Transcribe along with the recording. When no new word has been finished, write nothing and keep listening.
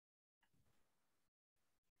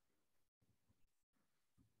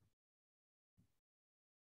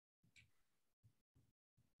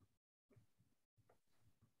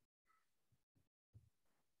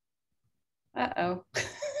Uh-oh.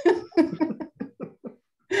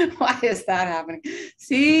 Why is that happening?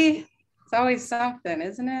 See, it's always something,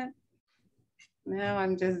 isn't it? Now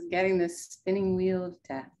I'm just getting this spinning wheel of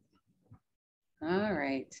death. All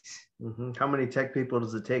right. How many tech people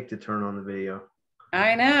does it take to turn on the video?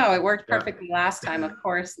 I know, it worked perfectly last time. Of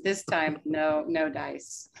course, this time, no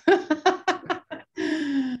dice.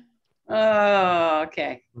 Oh,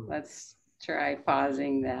 okay. Let's try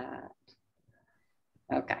pausing that.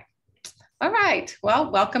 Okay. All right.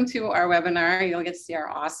 Well, welcome to our webinar. You'll get to see our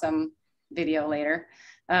awesome video later,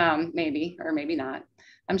 maybe or maybe not.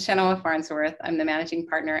 I'm Shenoa Farnsworth. I'm the managing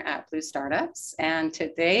partner at Blue Startups. And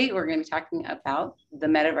today we're going to be talking about the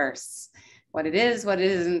metaverse, what it is, what it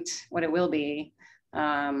isn't, what it will be,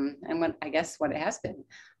 and what it has been.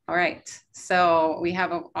 All right. So we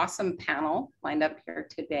have an awesome panel lined up here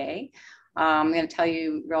today. I'm going to tell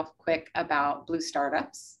you real quick about Blue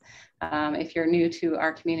Startups. If you're new to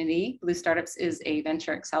our community, Blue Startups is a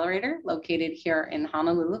venture accelerator located here in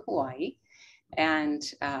Honolulu, Hawaii. And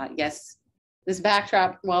yes, this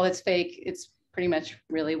backdrop, while it's fake, it's pretty much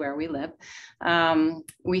really where we live.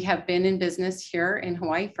 We have been in business here in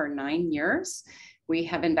Hawaii for 9 years. We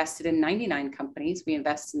have invested in 99 companies. We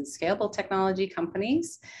invest in scalable technology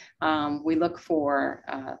companies. We look for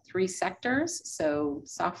 3 sectors, so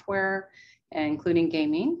software, including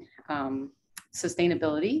gaming,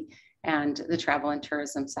 sustainability, and the travel and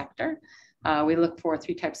tourism sector. We look for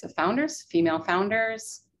 3 types of founders: female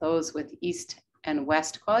founders, those with East and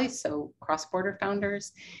West qualities, so cross-border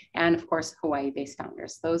founders, and of course, Hawaii-based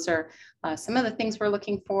founders. Those are some of the things we're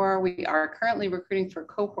looking for. We are currently recruiting for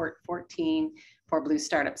cohort 14 for Blue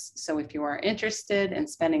Startups. So if you are interested in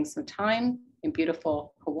spending some time in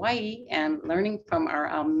beautiful Hawaii and learning from our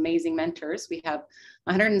amazing mentors, we have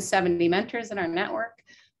 170 mentors in our network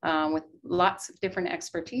with lots of different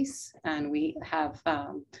expertise. And we have,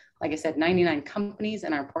 like I said, 99 companies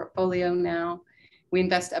in our portfolio now. We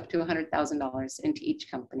invest up to $100,000 into each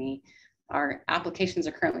company. Our applications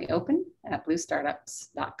are currently open at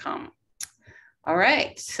bluestartups.com. All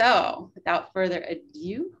right, so without further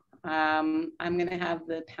ado, I'm gonna have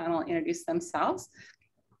the panel introduce themselves.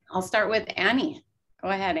 I'll start with Annie. Go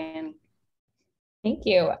ahead, Annie. Thank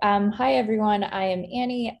you. Hi, everyone. I am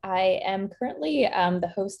Annie. I am currently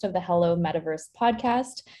the host of the Hello Metaverse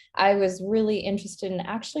podcast. I was really interested in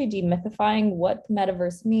actually demythifying what the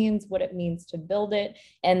metaverse means, what it means to build it.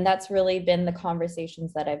 And that's really been the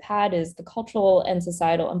conversations that I've had, is the cultural and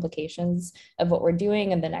societal implications of what we're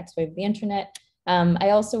doing in the next wave of the internet. I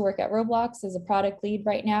also work at Roblox as a product lead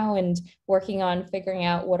right now and working on figuring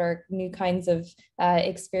out what are new kinds of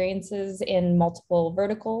experiences in multiple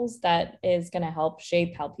verticals that is going to help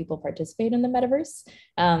shape how people participate in the metaverse.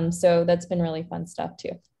 So that's been really fun stuff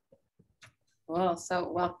too. Well,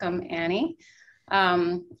 so welcome, Annie.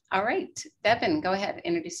 All right, Devin, go ahead,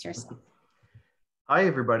 introduce yourself. Hi,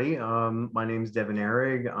 everybody. My name is Devin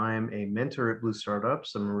Ehrig. I'm a mentor at Blue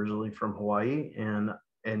Startups. I'm originally from Hawaii, and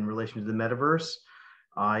in relation to the metaverse,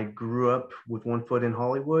 I grew up with one foot in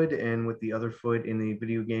Hollywood and with the other foot in the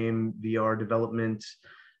video game VR development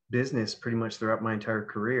business pretty much throughout my entire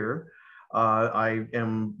career. I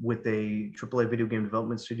am with a AAA video game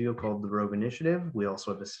development studio called the Rogue Initiative. We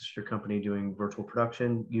also have a sister company doing virtual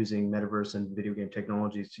production using metaverse and video game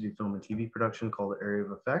technologies to do film and TV production called Area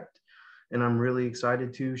of Effect. And I'm really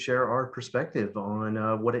excited to share our perspective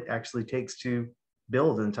on what it actually takes to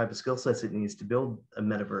build and the type of skill sets it needs to build a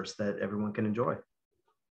metaverse that everyone can enjoy.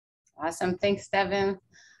 Awesome, thanks, Devin.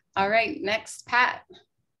 All right, next, Pat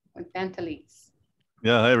with Vanta Leagues.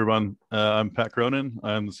 Yeah, hi everyone. I'm Pat Cronin.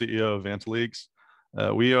 I'm the CEO of Vanta Leagues.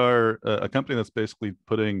 We are a company that's basically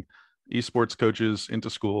putting esports coaches into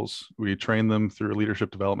schools. We train them through a leadership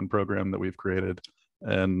development program that we've created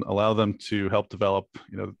and allow them to help develop,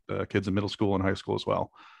 kids in middle school and high school as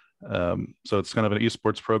well. So it's kind of an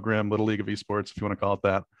esports program, Little League of Esports, if you want to call it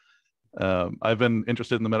that. I've been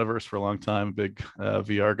interested in the metaverse for a long time, big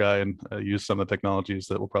VR guy, and use some of the technologies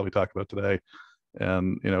that we'll probably talk about today.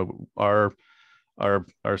 And our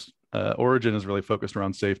origin is really focused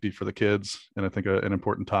around safety for the kids. And I think an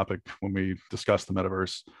important topic when we discuss the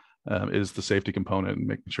metaverse is the safety component and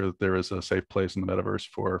making sure that there is a safe place in the metaverse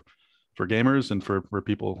for gamers and for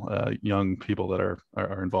people, young people that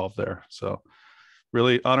are involved there. So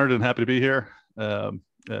really honored and happy to be here,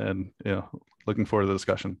 and looking forward to the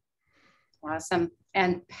discussion. Awesome.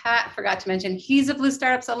 And Pat forgot to mention he's a Blue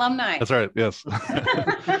Startups alumni. That's right. Yes.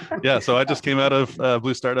 Yeah. So I just came out of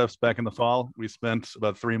Blue Startups back in the fall. We spent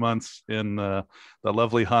about 3 months in the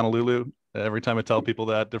lovely Honolulu. Every time I tell people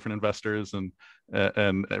that, different investors and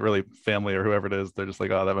really family or whoever it is, they're just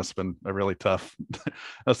like, "Oh, that must have been a really tough,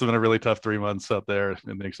 3 months out there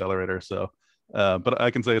in the accelerator." So But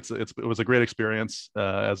I can say it was a great experience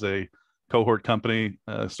as a cohort company,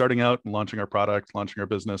 starting out and launching our product, launching our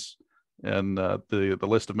business. And the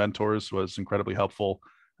list of mentors was incredibly helpful.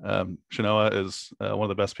 Shanoa is one of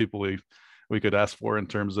the best people we could ask for in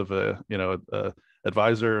terms of a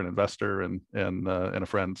advisor, an investor, and a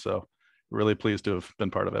friend. So really pleased to have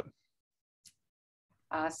been part of it.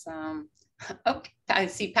 Awesome. Okay, I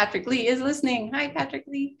see Patrick Lee is listening. Hi, Patrick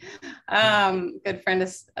Lee. Good friend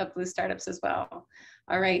of Blue Startups as well.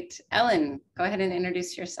 All right, Ellen, go ahead and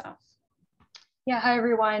introduce yourself. Yeah, hi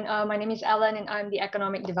everyone. My name is Ellen and I'm the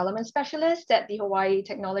Economic Development Specialist at the Hawaii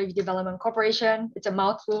Technology Development Corporation. It's a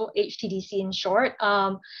mouthful, HTDC in short.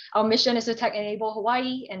 Our mission is to tech enable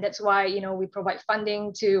Hawaii, and that's why we provide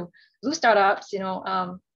funding to Blue Startups,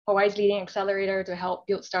 Hawaii's leading accelerator to help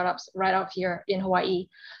build startups right out here in Hawaii.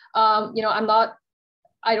 I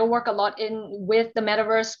don't work a lot with the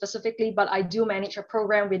metaverse specifically, but I do manage a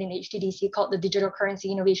program within HTDC called the Digital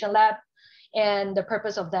Currency Innovation Lab. And the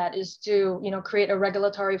purpose of that is to, create a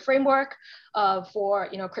regulatory framework for,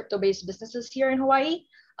 crypto-based businesses here in Hawaii.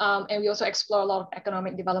 And we also explore a lot of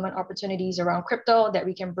economic development opportunities around crypto that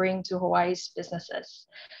we can bring to Hawaii's businesses.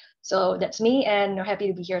 So that's me, and happy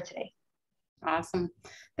to be here today. Awesome.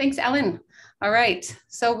 Thanks, Ellen. All right.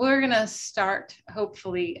 So we're going to start,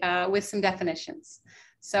 hopefully, with some definitions.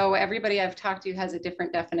 So everybody I've talked to has a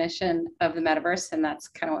different definition of the metaverse, and that's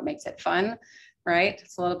kind of what makes it fun. Right?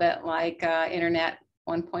 It's a little bit like Internet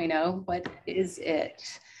 1.0. What is it?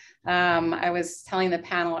 I was telling the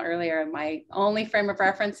panel earlier, my only frame of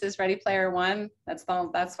reference is Ready Player One. That's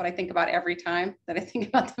what I think about every time that I think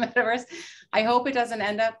about the metaverse. I hope it doesn't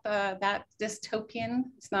end up that dystopian.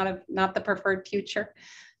 It's not the preferred future.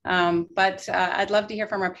 But I'd love to hear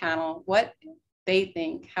from our panel what they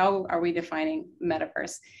think. How are we defining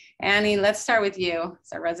metaverse? Annie, let's start with you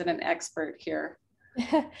as our resident expert here.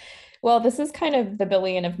 Well, this is kind of the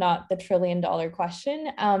billion, if not the $1 trillion question.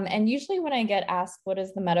 And usually when I get asked, what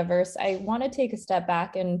is the metaverse? I want to take a step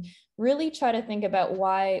back and really try to think about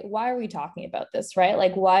why are we talking about this, right?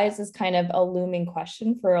 Like, why is this kind of a looming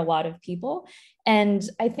question for a lot of people? And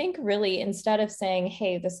I think really, instead of saying,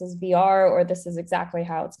 hey, this is VR, or this is exactly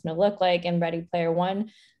how it's going to look like in Ready Player One,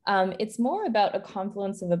 it's more about a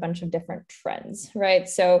confluence of a bunch of different trends, right?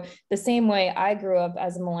 So the same way I grew up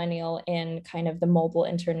as a millennial in kind of the mobile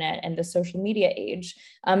internet and the social media age,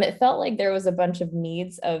 it felt like there was a bunch of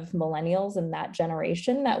needs of millennials in that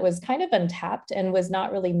generation that was kind of untapped and was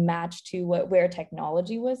not really matched to where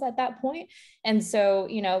technology was at that point. And so,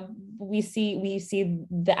 we see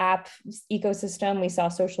the app ecosystem, we saw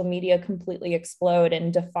social media completely explode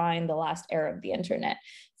and define the last era of the internet.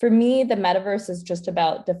 For me, the metaverse is just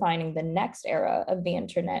about defining the next era of the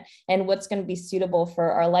internet and what's going to be suitable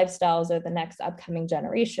for our lifestyles or the next upcoming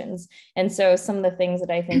generations. And so some of the things that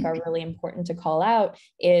I think are really important to call out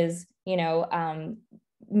is,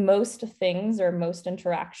 most things or most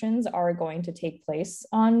interactions are going to take place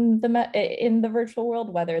in the virtual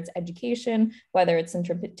world, whether it's education, whether it's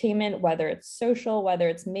entertainment, whether it's social, whether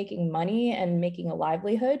it's making money and making a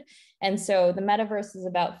livelihood. And so the metaverse is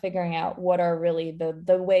about figuring out what are really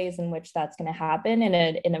the ways in which that's going to happen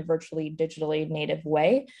in a virtually digitally native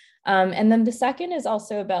way. And then the second is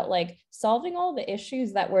also about like solving all the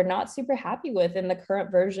issues that we're not super happy with in the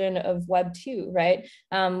current version of Web 2, right?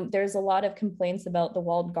 There's a lot of complaints about the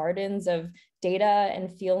walled gardens of data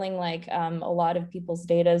and feeling like a lot of people's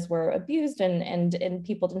data were abused and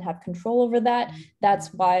people didn't have control over that.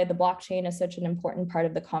 That's why the blockchain is such an important part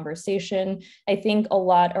of the conversation. I think a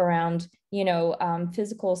lot around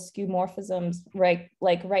physical skeuomorphisms, right?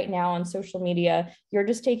 Like right now on social media, you're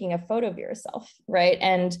just taking a photo of yourself, right?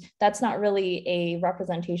 And that's not really a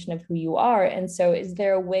representation of who you are. And so is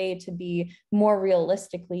there a way to be more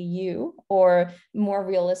realistically you, or more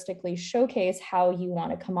realistically showcase how you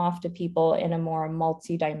want to come off to people in a more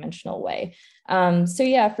multi-dimensional way? So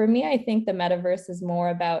yeah, for me, I think the metaverse is more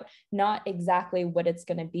about not exactly what it's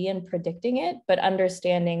going to be and predicting it, but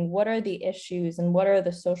understanding what are the issues and what are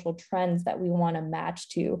the social trends that we want to match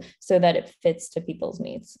to so that it fits to people's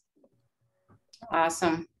needs.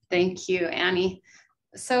 Awesome. Thank you, Annie.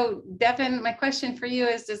 So Devin, my question for you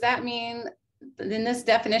is, does that mean in this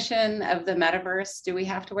definition of the metaverse, do we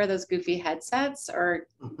have to wear those goofy headsets or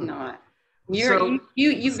not? You've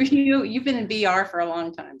been in VR for a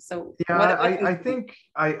long time. So yeah, I think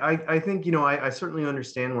I certainly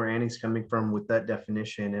understand where Annie's coming from with that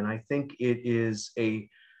definition. And I think it is a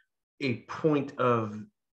point of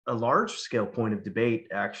a large scale point of debate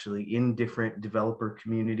actually in different developer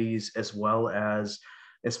communities, as well as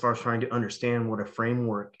far as trying to understand what a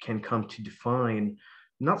framework can come to define,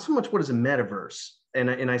 not so much what is a metaverse,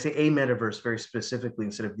 and I say a metaverse very specifically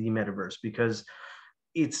instead of the metaverse, because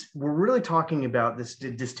we're really talking about this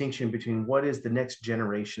distinction between what is the next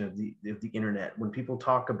generation of the internet. When people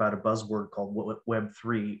talk about a buzzword called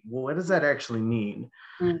Web3, well, what does that actually mean?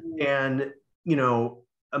 Mm-hmm. And, you know,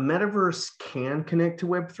 a metaverse can connect to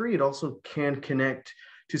Web3. It also can connect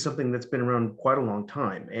to something that's been around quite a long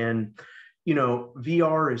time. And, you know,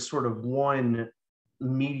 VR is sort of one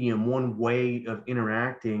medium, one way of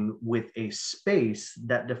interacting with a space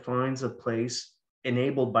that defines a place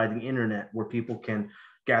enabled by the internet where people can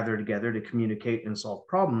gather together to communicate and solve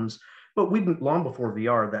problems. But we've been, long before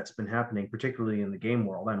VR, that's been happening, particularly in the game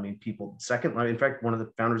world. I mean, people, Second Life, in fact, one of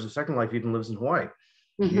the founders of Second Life even lives in Hawaii.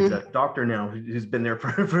 Mm-hmm. He's a doctor now who's been there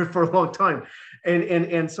for a long time.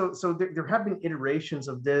 And so there have been iterations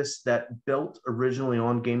of this that built originally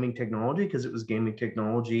on gaming technology, because it was gaming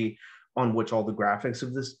technology on which all the graphics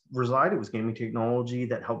of this reside. It was gaming technology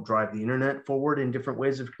that helped drive the internet forward in different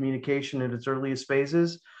ways of communication at its earliest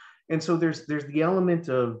phases. And so there's the element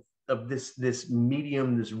of this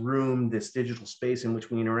medium, this room, this digital space in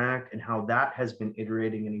which we interact, and how that has been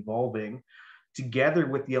iterating and evolving, together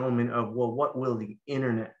with the element of, well, what will the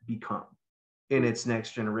internet become in its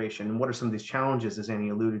next generation? And what are some of these challenges, as Annie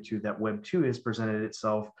alluded to, that Web 2 has presented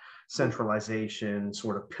itself? Centralization,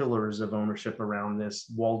 sort of pillars of ownership around this,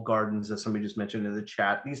 walled gardens, as somebody just mentioned in the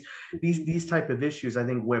chat. These type of issues, I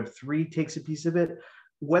think Web 3 takes a piece of it.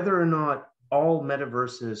 Whether or not all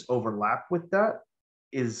metaverses overlap with that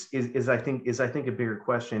is I think a bigger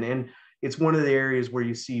question. And it's one of the areas where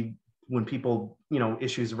you see, when people, you know,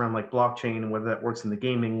 issues around like blockchain and whether that works in the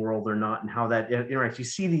gaming world or not, and how that interacts, you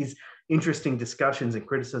see these interesting discussions and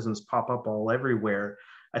criticisms pop up all everywhere.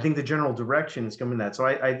 I think the general direction is coming to that. So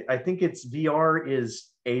I think it's VR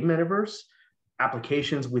is a metaverse.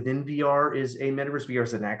 Applications within VR is a metaverse. VR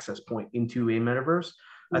is an access point into a metaverse.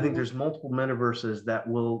 Mm-hmm. I think there's multiple metaverses that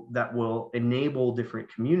will enable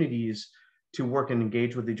different communities to work and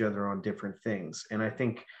engage with each other on different things. And I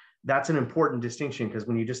think that's an important distinction, because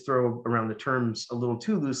when you just throw around the terms a little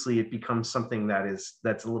too loosely, it becomes something that's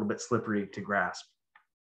a little bit slippery to grasp.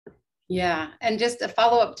 Yeah, and just a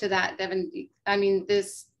follow up to that, Devin, I mean,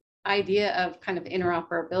 this idea of kind of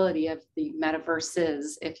interoperability of the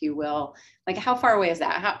metaverses, if you will, like how far away is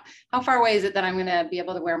that? How far away is it that I'm going to be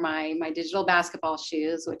able to wear my digital basketball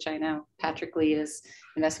shoes, which I know Patrick Lee is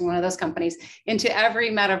investing in one of those companies, into every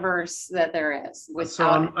metaverse that there is? So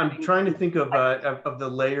I'm trying to think of the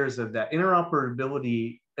layers of that.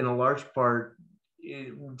 Interoperability, in a large part,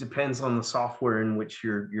 it depends on the software in which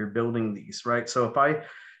you're building these, right? So if I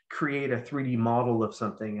create a 3D model of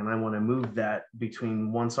something and I want to move that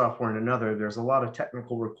between one software and another, there's a lot of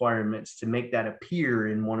technical requirements to make that appear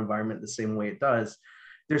in one environment the same way it does.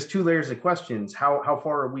 There's two layers of questions. How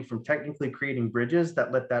far are we from technically creating bridges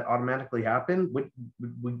that let that automatically happen?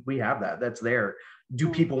 We have that. That's there. Do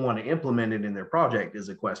people want to implement it in their project is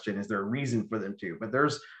a question. Is there a reason for them to? But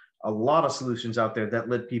there's a lot of solutions out there that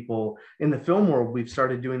let people, in the film world, we've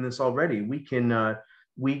started doing this already. We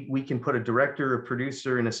can put a director, a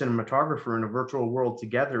producer, and a cinematographer in a virtual world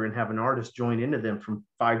together and have an artist join into them from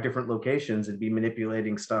 5 different locations and be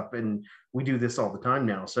manipulating stuff. And we do this all the time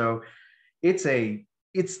now. So it's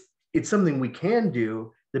something we can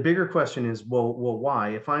do. The bigger question is, well, why?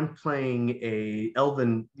 If I'm playing a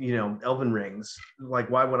Elven Rings, like,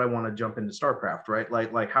 why would I want to jump into StarCraft, right?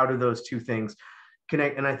 Like how do those two things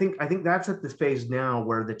connect? And I think that's at the phase now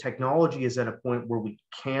where the technology is at a point where we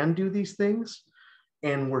can do these things.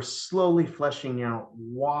 And we're slowly fleshing out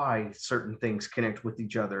why certain things connect with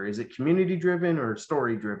each other. Is it community driven or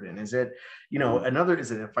story driven? Is it,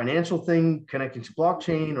 is it a financial thing connecting to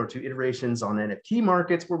blockchain or to iterations on NFT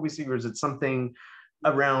markets where we see, or is it something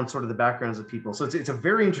around sort of the backgrounds of people? So it's a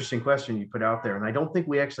very interesting question you put out there. And I don't think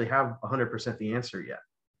we actually have 100% the answer yet.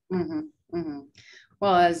 Mm-hmm, mm-hmm.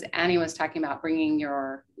 Well, as Annie was talking about bringing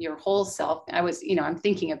your whole self, I'm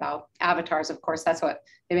thinking about avatars. Of course, that's what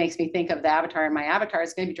it makes me think of, the avatar. And my avatar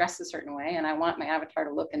is going to be dressed a certain way, and I want my avatar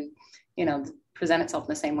to look and, present itself in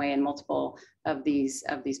the same way in multiple of these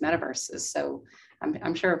metaverses. So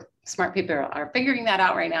I'm sure smart people are figuring that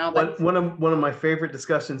out right now. But one of my favorite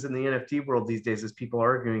discussions in the NFT world these days is people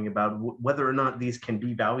arguing about whether or not these can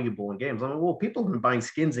be valuable in games. I mean, well, people have been buying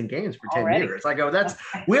skins in games for 10 years. I go,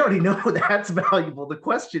 we already know that's valuable. The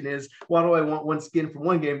question is, why do I want one skin from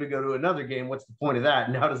one game to go to another game? What's the point of that?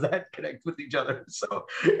 And how does that connect with each other? So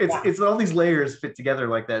it's all these layers fit together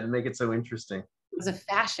like that and make it so interesting. It was a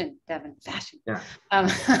fashion, Devin, fashion. Yeah.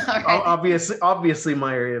 Right. Obviously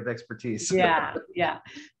my area of expertise. Yeah.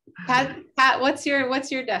 Pat, what's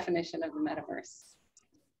your definition of the metaverse?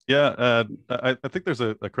 Yeah, I think there's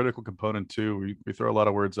a critical component too. We throw a lot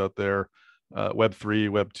of words out there. Web 3,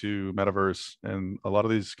 Web 2, Metaverse, and a lot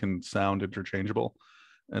of these can sound interchangeable.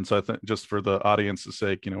 And so I think just for the audience's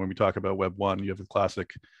sake, when we talk about Web 1, you have the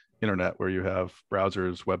classic internet where you have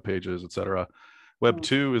browsers, web pages, et cetera. Web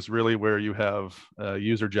 2 is really where you have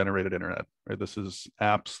user-generated internet, right? This is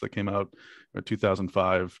apps that came out in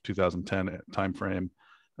 2005, 2010 timeframe.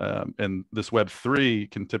 And this Web 3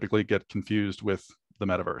 can typically get confused with the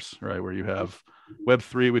metaverse, right? Where you have Web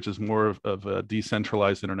 3, which is more of a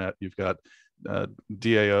decentralized internet. You've got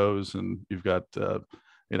DAOs and you've got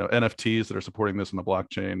NFTs that are supporting this in the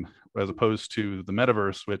blockchain, as opposed to the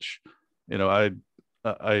metaverse, which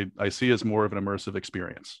I see as more of an immersive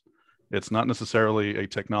experience. It's not necessarily a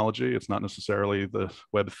technology. It's not necessarily the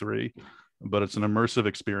Web 3, but it's an immersive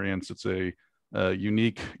experience. It's a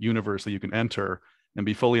unique universe that you can enter and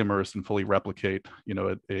be fully immersed and fully replicate,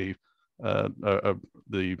 the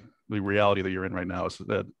reality that you're in right now is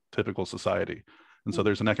a typical society. And so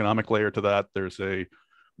there's an economic layer to that. There's a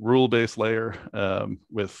rule-based layer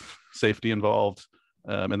with safety involved.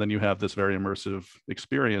 And then you have this very immersive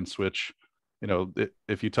experience, which,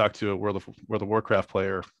 if you talk to a World of Warcraft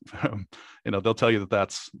player, they'll tell you that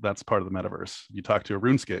that's part of the metaverse. You talk to a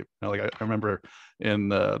RuneScape. I remember in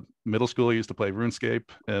middle school, I used to play RuneScape,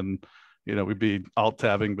 and we'd be alt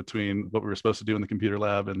tabbing between what we were supposed to do in the computer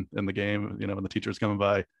lab and in the game, when the teacher's coming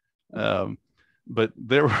by. But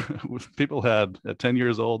there were people at 10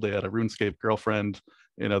 years old, they had a RuneScape girlfriend.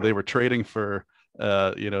 They were trading for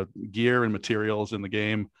gear and materials in the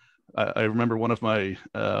game. I remember one of my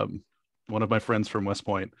friends from West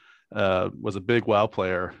Point was a big WoW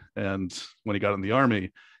player, and when he got in the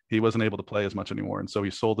army, he wasn't able to play as much anymore, and so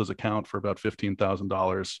he sold his account for about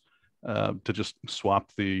 $15,000 to just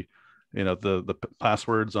swap the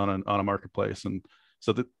passwords on a marketplace. And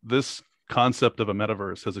so this concept of a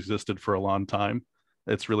metaverse has existed for a long time.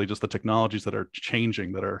 It's really just the technologies that are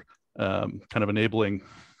changing that are kind of enabling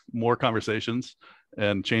more conversations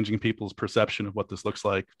and changing people's perception of what this looks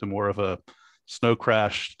like to more of a Snow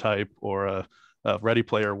Crash type or a Ready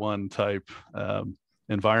Player One type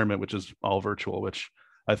environment, which is all virtual, which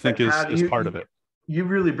I think is part of it. You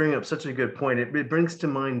really bring up such a good point. It brings to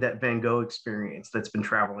mind that Van Gogh experience that's been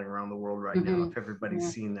traveling around the world right now, if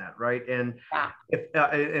everybody's seen that, right? And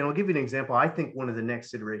and I'll give you an example. I think one of the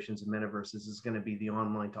next iterations of metaverses is going to be the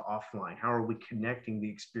online to offline. How are we connecting the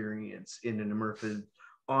experience in an immersive,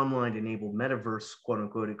 online-enabled metaverse,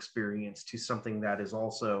 quote-unquote, experience to something that is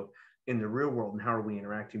also in the real world, and how are we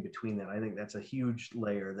interacting between that? I think that's a huge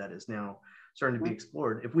layer that is now starting to be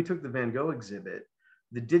explored. If we took the Van Gogh exhibit,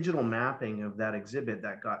 the digital mapping of that exhibit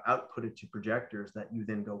that got outputted to projectors that you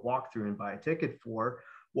then go walk through and buy a ticket for,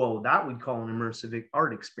 well, that we'd call an immersive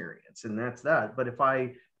art experience, and that's that. But if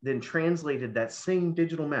I then translated that same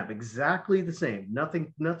digital map, exactly the same,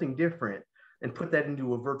 nothing different, and put that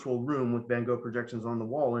into a virtual room with Van Gogh projections on the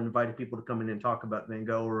wall and invited people to come in and talk about Van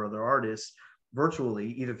Gogh or other artists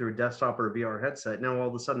virtually, either through a desktop or a VR headset, now all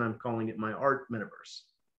of a sudden I'm calling it my art metaverse.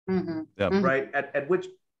 Right? At which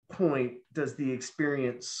point does the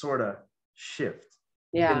experience sort of shift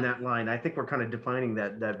in that line? I think we're kind of defining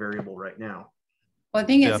that variable right now. Well, I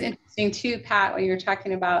think it's interesting too, Pat, what you're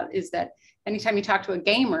talking about is that anytime you talk to a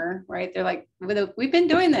gamer, right, they're like, we've been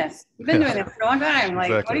doing this. We've been doing this for a long time. Like,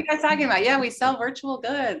 what are you guys talking about? Yeah, we sell virtual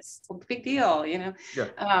goods. Big deal,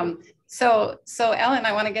 So Ellen,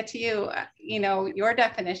 I want to get to you, your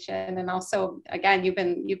definition, and also, again, you've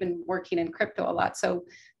been working in crypto a lot. So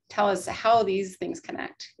tell us how these things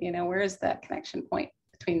connect. Where is that connection point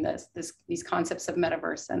between these concepts of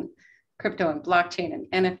metaverse and crypto and blockchain and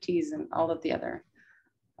NFTs and all the other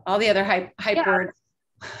hype words?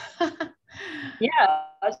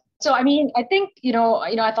 So, I mean, I think,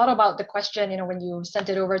 I thought about the question, when you sent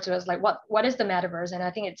it over to us, like, what is the metaverse? And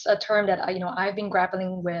I think it's a term that, I've been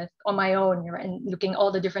grappling with on my own, and looking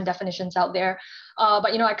all the different definitions out there.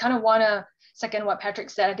 But, I kind of want to second what Patrick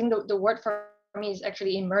said. I think the word for me is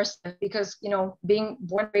actually immersive, because, being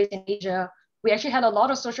born and raised in Asia, we actually had a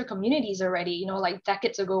lot of social communities already, like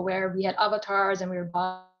decades ago, where we had avatars and we were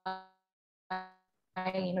buying,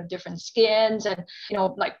 different skins and,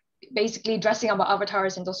 like basically dressing up our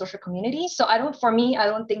avatars in those social communities. So I don't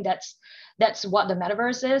think that's what the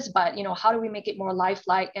metaverse is, but, how do we make it more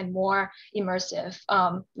lifelike and more immersive,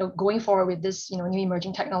 going forward with this, new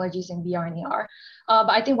emerging technologies in VR and AR.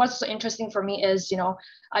 But I think what's so interesting for me is,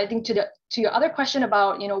 I think to your other question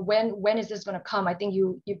about, when is this going to come? I think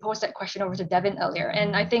you posed that question over to Devin earlier.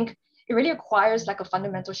 And I think it really requires like a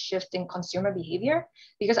fundamental shift in consumer behavior,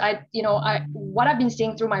 because what I've been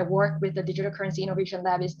seeing through my work with the Digital Currency Innovation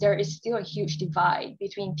Lab is there is still a huge divide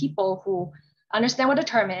between people who understand what the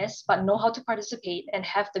term is, but know how to participate and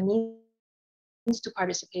have the means to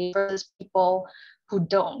participate versus people who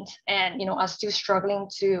don't, and are still struggling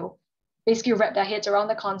to basically wrap their heads around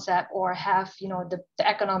the concept or have the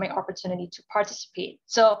economic opportunity to participate.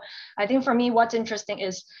 So I think for me, what's interesting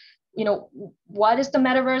is what is the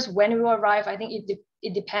metaverse, when it will arrive. I think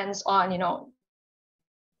it depends on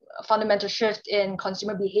a fundamental shift in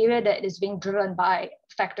consumer behavior that is being driven by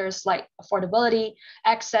factors like affordability,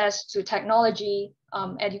 access to technology,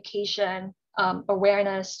 education,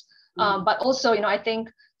 awareness, but also I think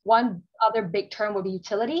one other big term would be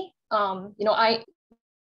utility.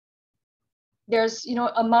 There's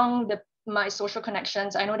among my social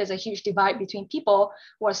connections, I know there's a huge divide between people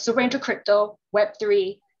who are super into crypto,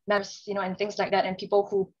 Web3, and things like that, and people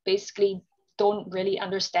who basically don't really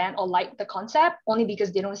understand or like the concept only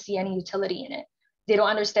because they don't see any utility in it. They don't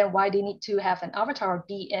understand why they need to have an avatar or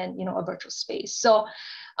be in a virtual space. So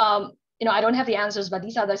I don't have the answers, but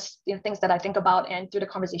these are the things that I think about, and through the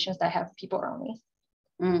conversations that I have with people around me.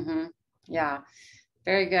 Mm-hmm. Yeah,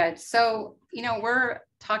 very good. So we're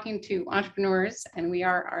talking to entrepreneurs, and we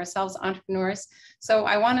are ourselves entrepreneurs. So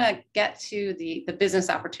I want to get to the business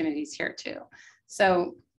opportunities here too.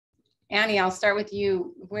 So Annie, I'll start with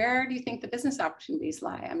you. Where do you think the business opportunities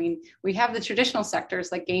lie? I mean, we have the traditional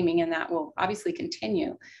sectors like gaming, and that will obviously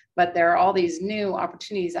continue, but there are all these new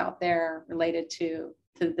opportunities out there related to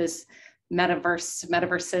this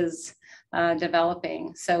metaverses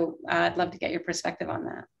developing. So I'd love to get your perspective on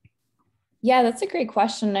that. Yeah, that's a great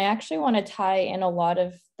question. I actually want to tie in a lot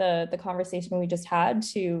of the conversation we just had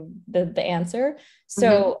to the answer.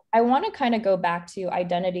 So I want to kind of go back to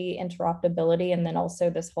identity interoperability, and then also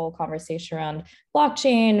this whole conversation around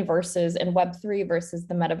blockchain versus and Web3 versus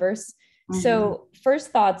the metaverse. So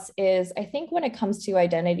first thoughts is, I think when it comes to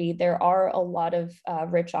identity, there are a lot of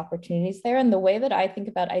rich opportunities there. And the way that I think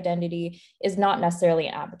about identity is not necessarily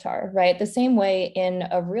an avatar, right? The same way in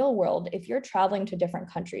a real world, if you're traveling to different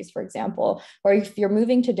countries, for example, or if you're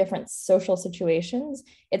moving to different social situations,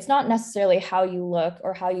 it's not necessarily how you look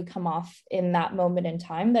or how you come off in that moment in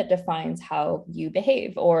time that defines how you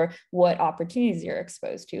behave or what opportunities you're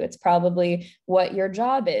exposed to. It's probably what your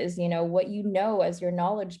job is, what you know as your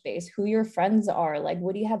knowledge base, who your friends are, like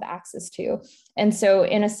what do you have access to? And so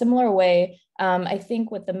in a similar way, I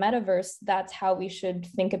think with the metaverse, that's how we should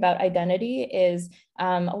think about identity is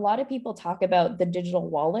a lot of people talk about the digital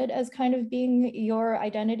wallet as kind of being your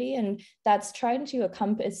identity. And that's trying to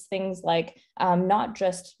encompass things like not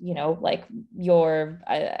just, like your,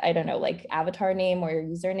 I don't know, like avatar name or your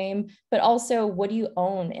username, but also what do you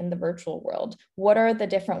own in the virtual world? What are the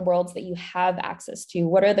different worlds that you have access to?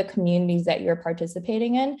 What are the communities that you're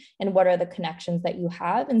participating in? And what are the connections that you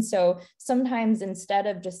have? And so sometimes instead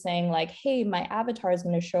of just saying like, hey, my avatar is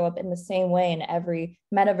going to show up in the same way in every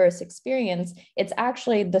metaverse experience, it's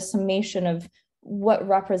actually the summation of what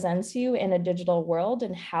represents you in a digital world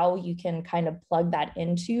and how you can kind of plug that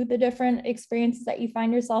into the different experiences that you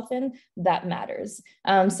find yourself in that matters.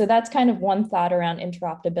 So that's kind of one thought around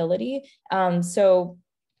interoperability. So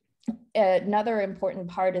another important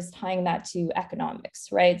part is tying that to economics,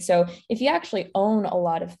 right? So if you actually own a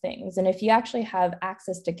lot of things, and if you actually have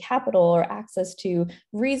access to capital or access to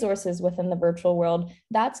resources within the virtual world,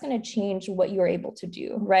 that's going to change what you're able to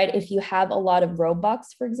do, right? If you have a lot of Robux,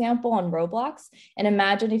 for example, on Roblox, and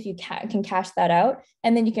imagine if you can cash that out,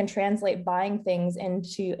 and then you can translate buying things in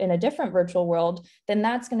a different virtual world, then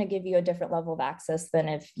that's going to give you a different level of access than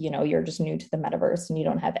if, you're just new to the metaverse and you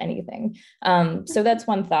don't have anything. So that's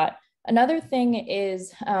one thought. Another thing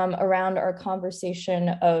is around our conversation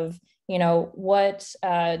of, what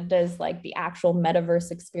does like the actual metaverse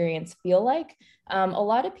experience feel like? A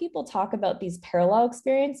lot of people talk about these parallel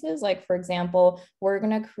experiences. Like, for example, we're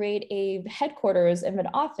going to create a headquarters of an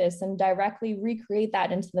office and directly recreate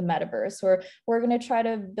that into the metaverse, or we're going to try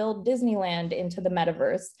to build Disneyland into the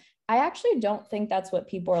metaverse. I actually don't think that's what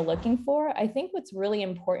people are looking for. I think what's really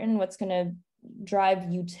important, what's going to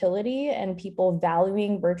drive utility and people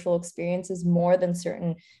valuing virtual experiences more than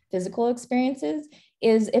certain physical experiences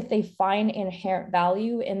is if they find inherent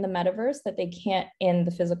value in the metaverse that they can't in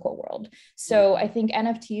the physical world. So I think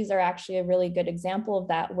NFTs are actually a really good example of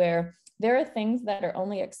that, where there are things that are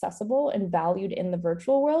only accessible and valued in the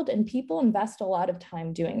virtual world, and people invest a lot of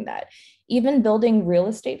time doing that. Even building real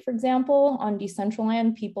estate, for example, on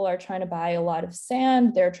Decentraland, people are trying to buy a lot of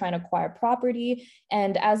sand, they're trying to acquire property.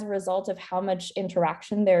 And as a result of how much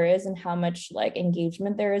interaction there is and how much like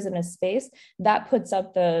engagement there is in a space, that puts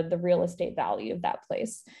up the real estate value of that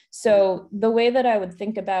place. So the way that I would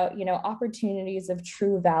think about, opportunities of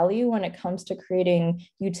true value when it comes to creating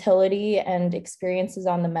utility and experiences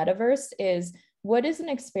on the metaverse is what is an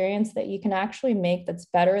experience that you can actually make that's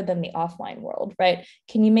better than the offline world, right?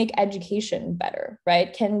 Can you make education better,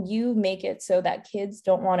 right? Can you make it so that kids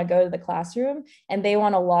don't want to go to the classroom and they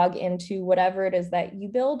want to log into whatever it is that you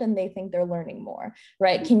build and they think they're learning more,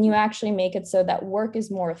 right? Can you actually make it so that work is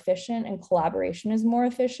more efficient and collaboration is more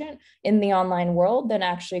efficient in the online world than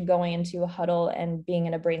actually going into a huddle and being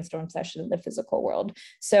in a brainstorm session in the physical world?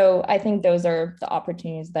 So I think those are the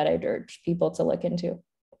opportunities that I'd urge people to look into.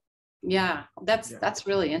 Yeah, that's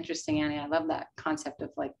really interesting, Annie. I love that concept of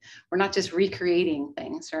like, we're not just recreating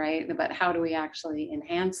things, right? But how do we actually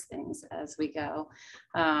enhance things as we go?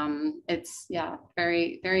 It's, yeah,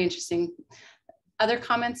 very, very interesting. Other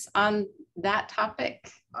comments on that topic?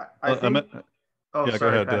 I think, yeah, sorry, go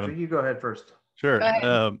ahead, Patrick, Devin. you go ahead first. Sure.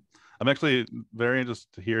 I'm actually very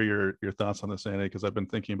interested to hear your thoughts on this, Annie, because I've been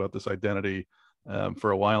thinking about this identity for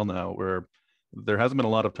a while now, where there hasn't been a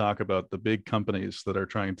lot of talk about the big companies that are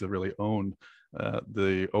trying to really own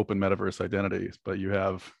the open metaverse identities. But you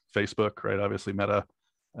have Facebook, right? Obviously Meta,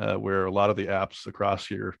 where a lot of the apps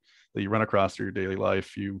that you run across through your daily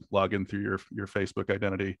life, you log in through your Facebook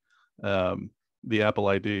identity, the Apple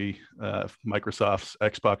ID, Microsoft's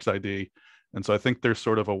Xbox ID. And so I think there's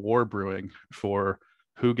sort of a war brewing for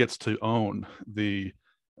who gets to own the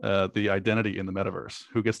identity in the metaverse,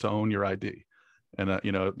 who gets to own your ID. And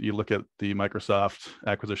you look at the Microsoft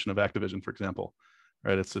acquisition of Activision, for example,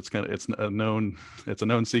 right? It's a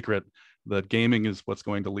known secret that gaming is what's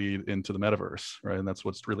going to lead into the metaverse, right? And that's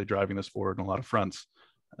what's really driving this forward on a lot of fronts.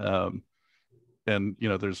 And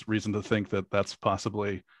there's reason to think that that's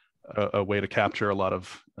possibly a way to capture a lot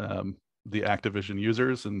of the Activision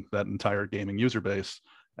users and that entire gaming user base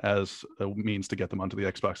as a means to get them onto the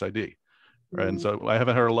Xbox ID, right? And so I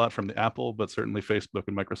haven't heard a lot from the Apple, but certainly Facebook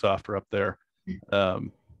and Microsoft are up there.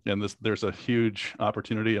 And there's a huge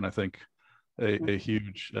opportunity, and I think a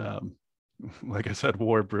huge, like I said,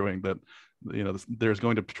 war brewing that there's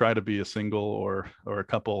going to try to be a single or a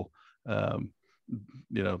couple,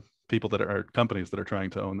 people that are companies that are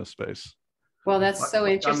trying to own this space. Well, that's so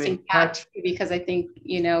interesting, Pat, because I think,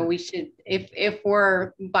 we should, if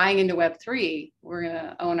we're buying into Web3, we're going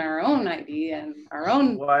to own our own ID and our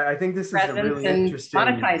own. Well, I think this is a really interesting,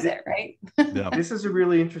 monetize it, right? Yeah. This is a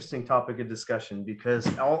really interesting topic of discussion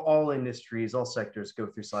because all industries, all sectors go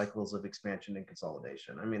through cycles of expansion and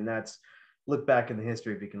consolidation. I mean, look back in the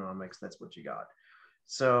history of economics, that's what you got.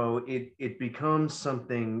 So it becomes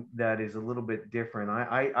something that is a little bit different.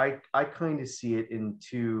 I kind of see it in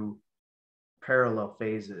two parallel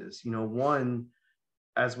phases. One,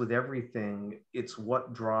 as with everything, it's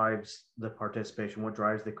what drives the participation, what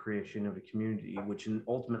drives the creation of a community, which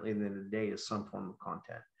ultimately at the end of the day is some form of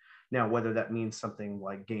content. Now, whether that means something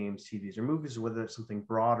like games, TVs, or movies, or whether it's something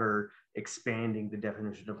broader, expanding the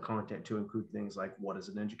definition of content to include things like what is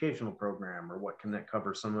an educational program, or what can that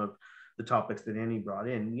cover some of the topics that Annie brought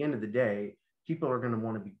in. At the end of the day, people are going to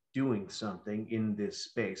want to be doing something in this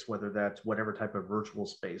space, whether that's whatever type of virtual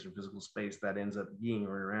space or physical space that ends up being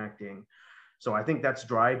or interacting. So I think that's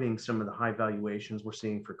driving some of the high valuations we're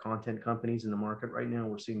seeing for content companies in the market right now.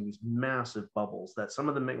 We're seeing these massive bubbles that some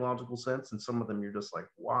of them make logical sense, and some of them you're just like,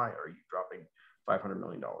 why are you dropping $500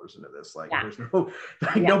 million into this? Like, there's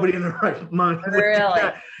nobody in the right mind.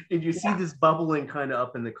 Really? And you see this bubbling kind of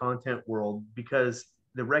up in the content world because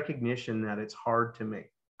the recognition that it's hard to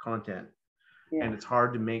make content and it's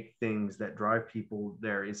hard to make things that drive people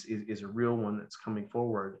there is a real one that's coming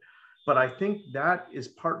forward. But I think that is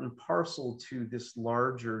part and parcel to this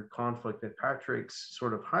larger conflict that Patrick's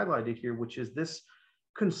sort of highlighted here, which is this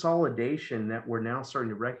consolidation that we're now starting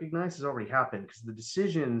to recognize has already happened, because the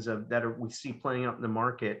decisions we see playing out in the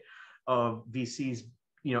market of VCs,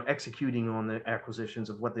 executing on the acquisitions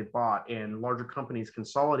of what they bought and larger companies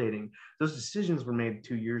consolidating, those decisions were made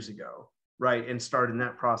 2 years ago, right? And started in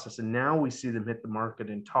that process. And now we see them hit the market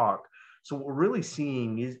and talk. So what we're really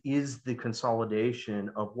seeing is the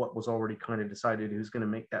consolidation of what was already kind of decided who's going to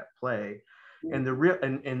make that play. And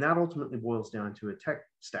and that ultimately boils down to a tech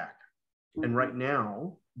stack. And right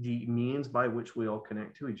now, the means by which we all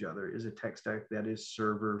connect to each other is a tech stack that is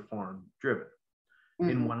server farm driven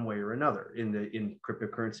in one way or another. In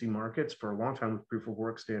cryptocurrency markets, for a long time with proof of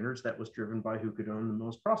work standards, that was driven by who could own the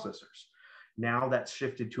most processors. Now that's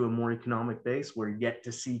shifted to a more economic base. We're yet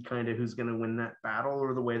to see kind of who's going to win that battle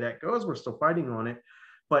or the way that goes. We're still fighting on it.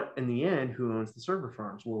 But in the end, who owns the server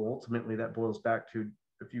farms? Well, ultimately, that boils back to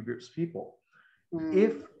a few groups of people.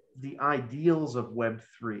 If the ideals of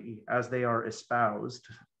Web3, as they are espoused,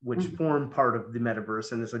 which form part of the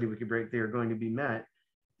metaverse and this idea we could break, they are going to be met,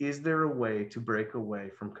 is there a way to break away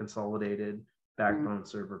from consolidated backbone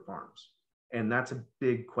server farms? And that's a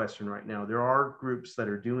big question right now. There are groups that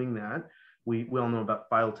are doing that. we all know about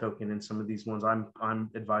file token and some of these ones. I'm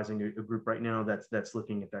advising a group right now that's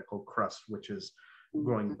looking at that called Crust, which is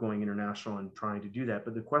going international and trying to do that.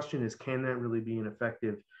 But the question is, can that really be an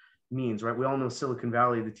effective means, right? We all know Silicon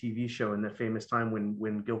Valley, the TV show, and that famous time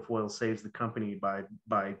when Guilfoyle saves the company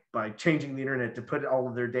by changing the internet to put all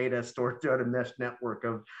of their data stored throughout a mesh network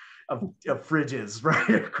of fridges right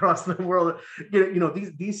across the world.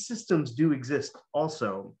 These systems do exist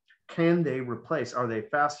also. Can they replace? Are they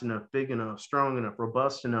fast enough, big enough, strong enough,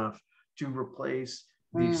 robust enough to replace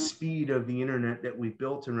the speed of the internet that we've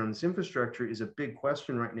built around this infrastructure? Is a big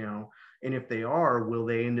question right now. And if they are, will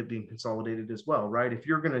they end up being consolidated as well, right? If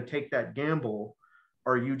you're going to take that gamble,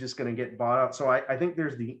 are you just going to get bought out? So I think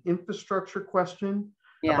there's the infrastructure question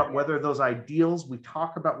about whether those ideals we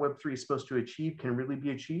talk about Web3 is supposed to achieve can really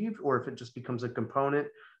be achieved, or if it just becomes a component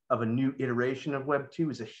of a new iteration of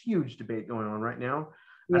Web2 is a huge debate going on right now.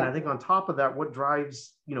 And I think on top of that, what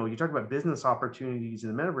drives, you talk about business opportunities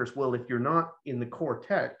in the metaverse. Well, if you're not in the core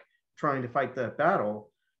tech trying to fight that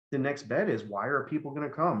battle, the next bet is, why are people going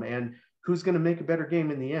to come? And who's going to make a better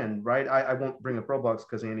game in the end, right? I won't bring up Roblox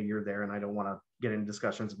because Annie, you're there, and I don't want to get into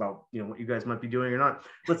discussions about what you guys might be doing or not.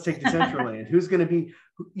 Let's take Decentraland. Who's going to be,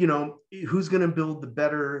 who's going to build the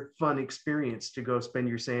better fun experience to go spend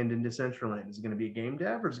your sand in Decentraland? Is it going to be a game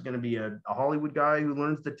dev, or is it going to be a Hollywood guy who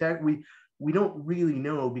learns the tech? We don't really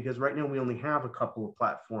know, because right now we only have a couple of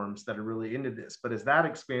platforms that are really into this. But as that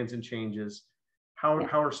expands and changes, how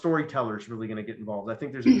are storytellers really going to get involved? I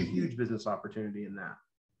think there's a huge business opportunity in that.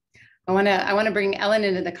 I want to bring Ellen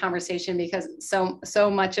into the conversation, because so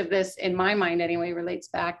much of this, in my mind anyway, relates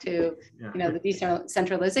back to the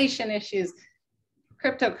decentralization issues,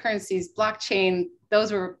 cryptocurrencies, blockchain.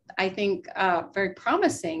 Those were, I think, very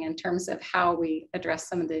promising in terms of how we address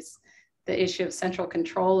some of this, the issue of central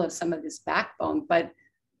control of some of this backbone. But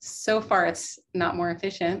so far, it's not more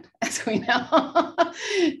efficient, as we know,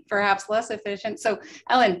 perhaps less efficient. So,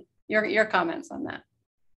 Ellen, your comments on that.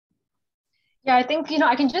 Yeah, I think,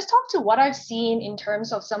 I can just talk to what I've seen in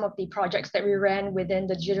terms of some of the projects that we ran within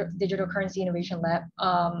the Digital Currency Innovation Lab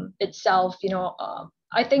itself.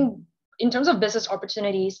 I think in terms of business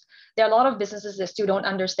opportunities, there are a lot of businesses that still don't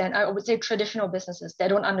understand. I would say traditional businesses that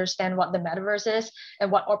don't understand what the metaverse is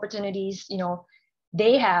and what opportunities,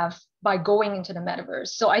 they have by going into the metaverse.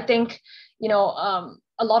 So I think, a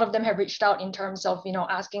lot of them have reached out in terms of,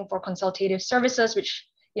 asking for consultative services, which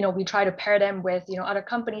we try to pair them with, other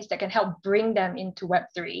companies that can help bring them into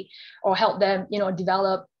Web3 or help them,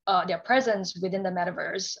 develop their presence within the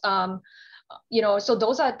metaverse. So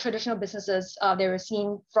those are traditional businesses. They were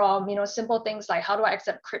seen from, simple things like, how do I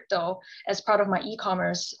accept crypto as part of my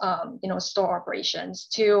e-commerce, store operations,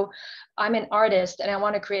 to I'm an artist and I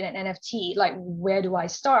want to create an NFT. Like, where do I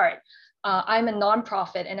start? I'm a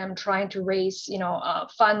nonprofit and I'm trying to raise,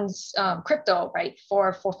 funds, crypto, right,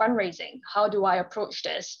 for fundraising. How do I approach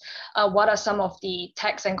this? What are some of the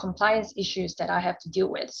tax and compliance issues that I have to deal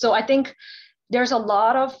with? So I think there's a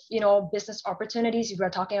lot of, business opportunities.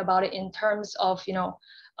 We're talking about it in terms of,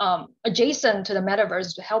 adjacent to the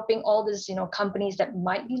metaverse, helping all these, companies that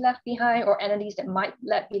might be left behind or entities that might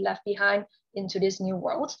be left behind into this new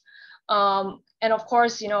world. And of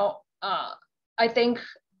course, I think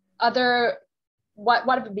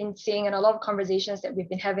what we've been seeing and a lot of conversations that we've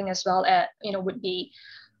been having as well would be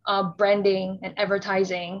branding and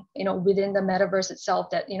advertising, within the metaverse itself.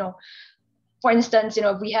 That, for instance,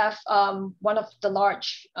 we have one of the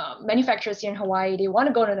large manufacturers here in Hawaii. They want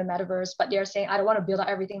to go into the metaverse, but they're saying, I don't want to build out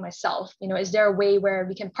everything myself. Is there a way where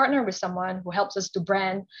we can partner with someone who helps us to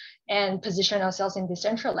brand and position ourselves in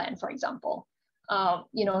Decentraland, for example?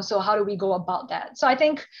 So how do we go about that? So I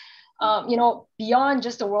think, beyond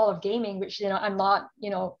just the world of gaming, which, I'm not,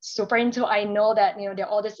 super into, I know that, there are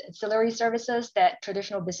all these ancillary services that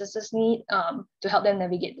traditional businesses need to help them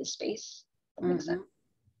navigate this space. That makes sense.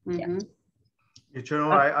 Mm-hmm. Yeah.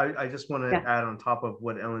 I just want to add on top of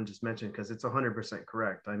what Ellen just mentioned, because it's 100%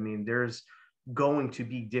 correct. I mean, there's going to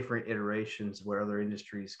be different iterations where other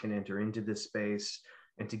industries can enter into this space,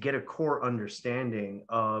 and to get a core understanding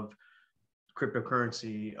of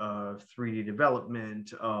cryptocurrency, of 3D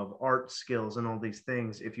development, of art skills, and all these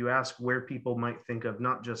things. If you ask where people might think of,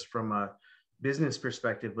 not just from a business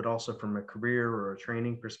perspective, but also from a career or a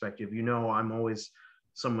training perspective, I'm always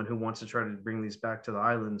someone who wants to try to bring these back to the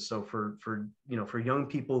island. So for young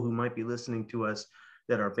people who might be listening to us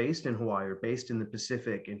that are based in Hawaii or based in the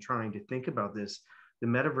Pacific and trying to think about this, the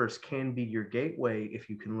metaverse can be your gateway if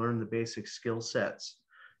you can learn the basic skill sets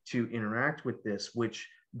to interact with this, which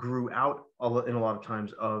grew out in a lot of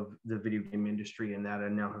times of the video game industry, and that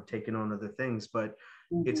and now have taken on other things. But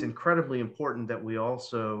it's incredibly important that we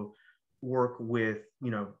also work with,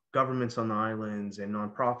 governments on the islands and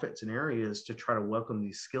nonprofits and areas to try to welcome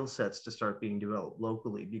these skill sets to start being developed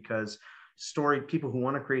locally, because people who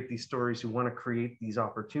want to create these stories, who want to create these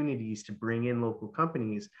opportunities to bring in local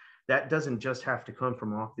companies, that doesn't just have to come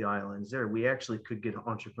from off the islands there. We actually could get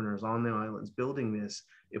entrepreneurs on the islands building this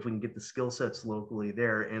if we can get the skill sets locally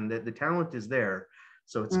there, and the talent is there.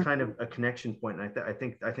 So it's kind of a connection point. And I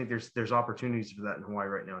think there's opportunities for that in Hawaii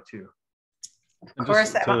right now too. Of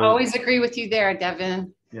course, I always agree with you there,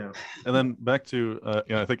 Devin. Yeah. And then back to,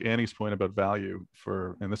 I think Annie's point about value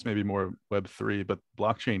and this may be more Web3, but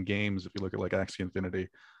blockchain games, if you look at like Axie Infinity,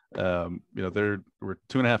 there were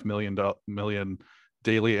 2.5 million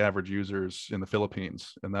daily average users in the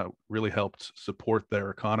Philippines. And that really helped support their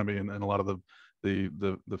economy and a lot of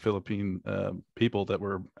the Philippine people that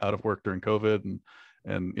were out of work during COVID.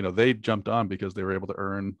 And they jumped on because they were able to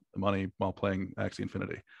earn money while playing Axie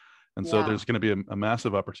Infinity. And so there's going to be a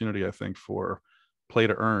massive opportunity, I think, for play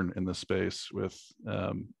to earn in this space with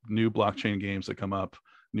new blockchain games that come up,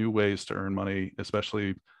 new ways to earn money,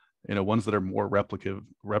 especially ones that are more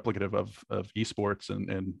replicative of esports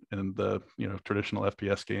and the traditional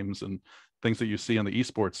FPS games and things that you see on the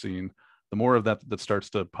esports scene. The more of that starts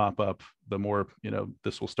to pop up, the more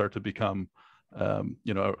this will start to become a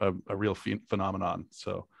real phenomenon.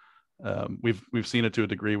 So we've seen it to a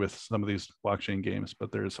degree with some of these blockchain games,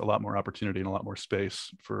 but there's a lot more opportunity and a lot more space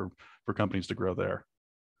for companies to grow there.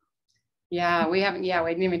 Yeah, we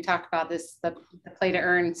didn't even talk about this, the play to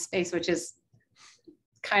earn space, which is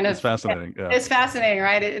kind of fascinating. Yeah. It's fascinating,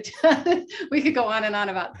 right? We could go on and on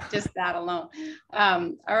about just that alone.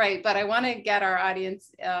 All right, but I want to get our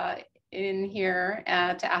audience in here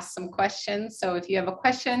to ask some questions. So if you have a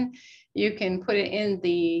question, you can put it in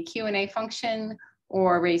the Q&A function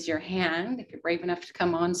or raise your hand if you're brave enough to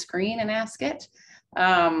come on screen and ask it.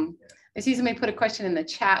 I see somebody put a question in the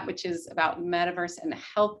chat, which is about metaverse and the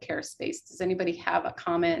healthcare space. Does anybody have a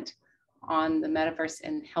comment on the metaverse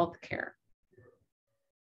and healthcare?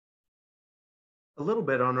 A little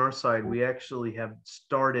bit on our side. We actually have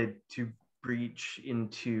started to breach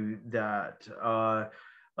into that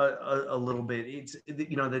a little bit. It's,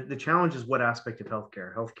 the challenge is what aspect of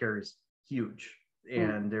healthcare. Healthcare is huge.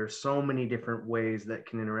 And there's so many different ways that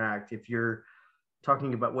can interact. If you're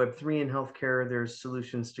talking about Web3 in healthcare, there's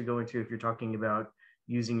solutions to go into. If you're talking about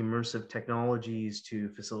using immersive technologies to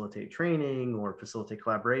facilitate training or facilitate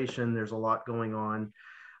collaboration, there's a lot going on.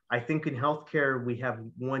 I think in healthcare, we have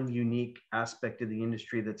one unique aspect of the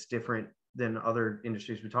industry that's different than other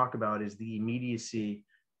industries we talk about, is the immediacy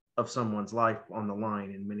of someone's life on the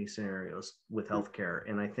line in many scenarios with healthcare.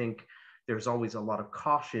 And I think there's always a lot of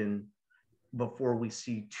caution before we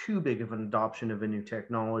see too big of an adoption of a new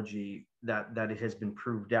technology that it has been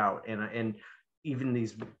proved out. And even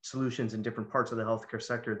these solutions in different parts of the healthcare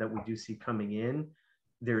sector that we do see coming in,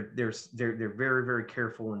 they're very, very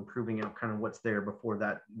careful in proving out kind of what's there before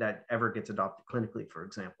that ever gets adopted clinically, for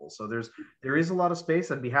example. So there is a lot of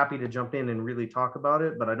space. I'd be happy to jump in and really talk about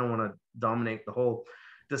it, but I don't want to dominate the whole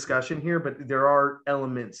discussion here. But there are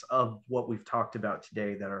elements of what we've talked about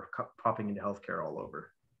today that are popping into healthcare all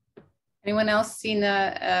over. Anyone else seen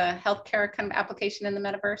a healthcare kind of application in the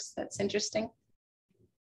metaverse that's interesting?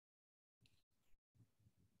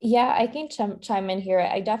 Yeah, I can chime in here.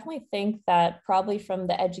 I definitely think that probably from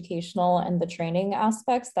the educational and the training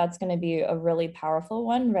aspects, that's going to be a really powerful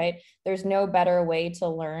one, right? There's no better way to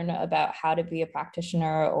learn about how to be a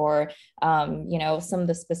practitioner or, some of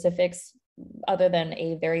the specifics other than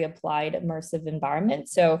a very applied immersive environment.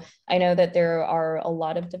 So I know that there are a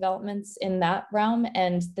lot of developments in that realm,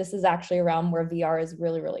 and this is actually a realm where VR is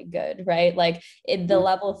really, really good, right? Like the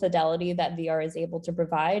level of fidelity that VR is able to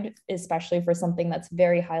provide, especially for something that's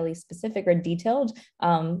very highly specific or detailed,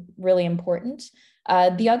 really important.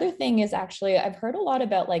 The other thing is actually, I've heard a lot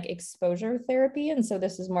about like exposure therapy. And so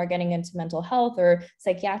this is more getting into mental health or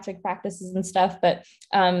psychiatric practices and stuff. But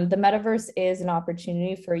the metaverse is an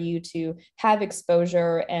opportunity for you to have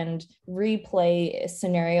exposure and replay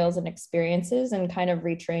scenarios and experiences and kind of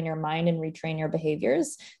retrain your mind and retrain your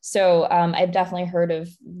behaviors. So I've definitely heard of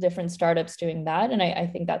different startups doing that. And I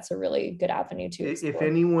think that's a really good avenue to explore. If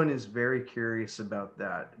anyone is very curious about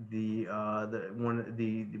that, one of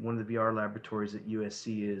the VR laboratories at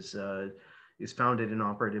USC is founded and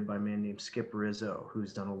operated by a man named Skip Rizzo,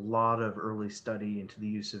 who's done a lot of early study into the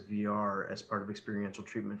use of VR as part of experiential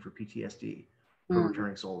treatment for PTSD for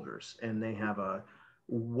returning soldiers. And they have a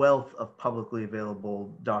wealth of publicly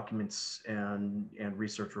available documents and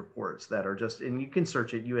research reports that are just, and you can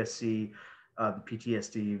search at USC, the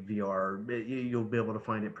PTSD VR, you'll be able to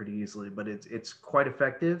find it pretty easily, but it's quite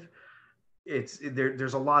effective.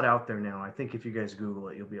 there's a lot out there now. I think if you guys Google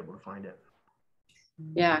it, you'll be able to find it.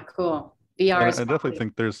 Yeah, cool. VR. I definitely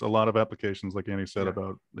think there's a lot of applications, like Annie said, Yeah.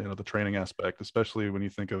 about the training aspect, especially when you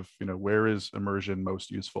think of where is immersion most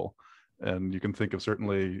useful, and you can think of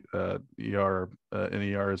certainly ER.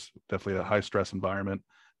 And ER is definitely a high stress environment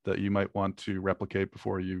that you might want to replicate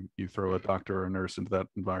before you throw a doctor or a nurse into that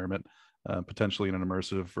environment, potentially in an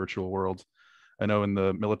immersive virtual world. I know in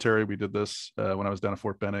the military we did this when I was down at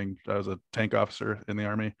Fort Benning. I was a tank officer in the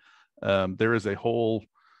Army. There is a whole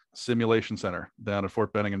simulation center down at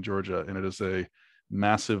Fort Benning in Georgia, and it is a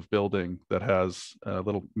massive building that has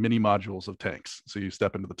little mini modules of tanks. So you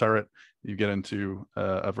step into the turret, you get into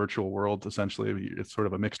a virtual world. Essentially, it's sort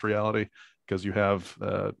of a mixed reality because you have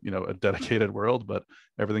a dedicated world, but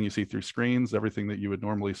everything you see through screens, everything that you would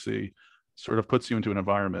normally see, sort of puts you into an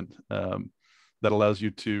environment that allows you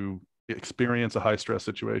to experience a high stress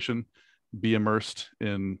situation, be immersed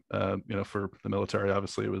in, for the military,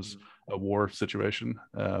 obviously it was a war situation,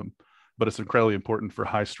 but it's incredibly important for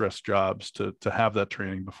high stress jobs to have that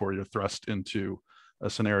training before you're thrust into a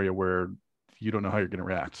scenario where you don't know how you're going to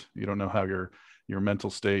react. You don't know how your mental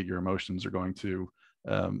state, your emotions are going to,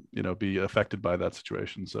 be affected by that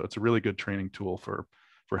situation. So it's a really good training tool for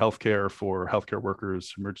healthcare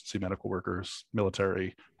workers, emergency medical workers,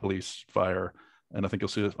 military, police, fire. And I think you'll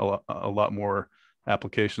see a lot more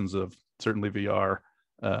applications of certainly VR.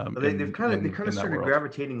 They've kind of started world.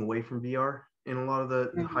 gravitating away from VR in a lot of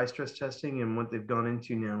the high stress testing, and what they've gone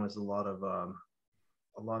into now is a lot of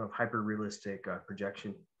hyper realistic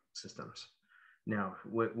projection systems. Now,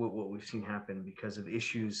 what we've seen happen because of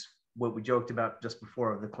issues, what we joked about just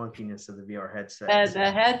before, of the clunkiness of the VR headsets. The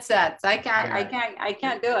headsets, I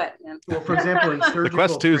can't do it. Well, for example, in surgical, the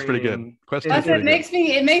Quest 2 is pretty good. Quest 2 is pretty good.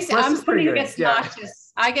 I'm somebody who gets yeah.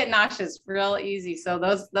 nauseous. I get nauseous real easy. So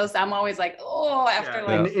those I'm always like, oh,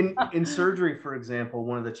 after in surgery, for example,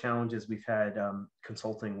 one of the challenges we've had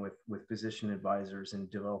consulting with physician advisors and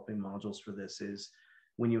developing modules for this is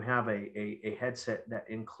when you have a headset that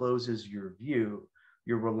encloses your view,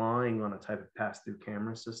 you're relying on a type of pass-through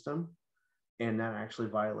camera system, and that actually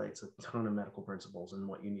violates a ton of medical principles and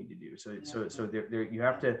what you need to do. So there you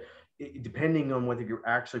have to, depending on whether you're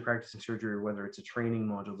actually practicing surgery or whether it's a training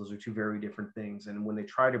module, those are two very different things. And when they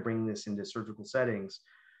try to bring this into surgical settings,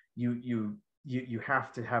 you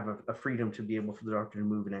have to have a freedom to be able for the doctor to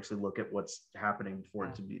move and actually look at what's happening before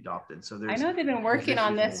it to be adopted. So I know they've been working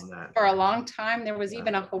on this for a long time. There was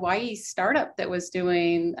even a Hawaii startup that was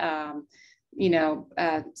doing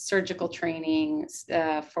surgical training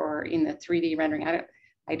for in the 3D rendering.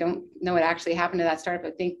 I don't know what actually happened to that startup.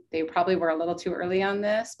 I think they probably were a little too early on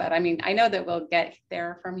this, but I mean, I know that we'll get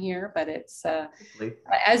there from here, but it's as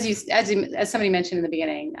somebody mentioned in the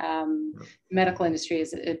beginning, medical industry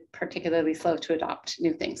is particularly slow to adopt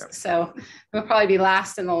new things. So we'll probably be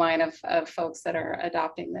last in the line of folks that are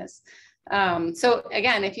adopting this. So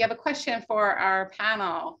again, if you have a question for our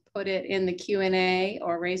panel, put it in the Q&A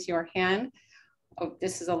or raise your hand. Oh,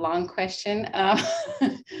 this is a long question.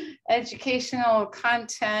 Educational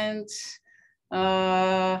content,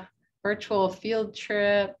 virtual field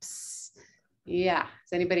trips. Yeah,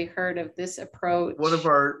 has anybody heard of this approach? One of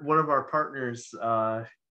our partners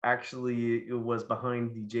actually was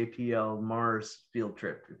behind the JPL Mars field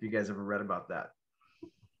trip. If you guys ever read about that.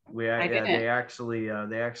 They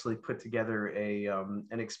actually put together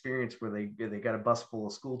an experience where they got a bus full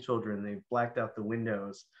of school children. They blacked out the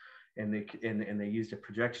windows, and they used a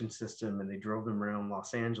projection system, and they drove them around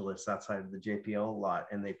Los Angeles outside of the JPL lot,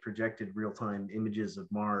 and they projected real-time images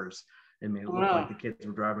of Mars and made it look like the kids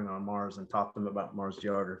were driving on Mars, and taught them about Mars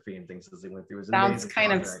geography and things as they went through. It was sounds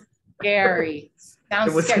kind of scary.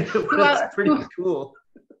 Sounds scary. It was pretty cool.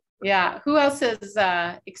 Yeah. Who else has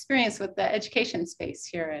experience with the education space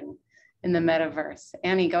here in the metaverse?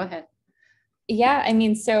 Annie, go ahead. Yeah, I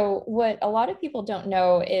mean, so what a lot of people don't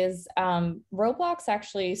know is Roblox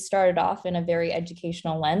actually started off in a very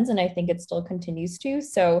educational lens, and I think it still continues to.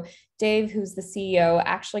 So Dave, who's the CEO,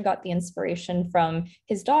 actually got the inspiration from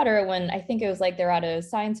his daughter when I think it was like they're at a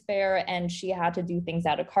science fair and she had to do things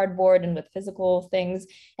out of cardboard and with physical things.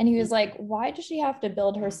 And he was like, why does she have to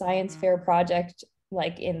build her science fair project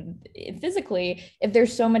like in physically if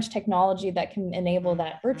there's so much technology that can enable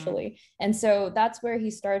that virtually? And so that's where he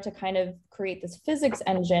started to kind of create this physics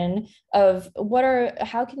engine of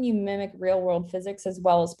how can you mimic real world physics as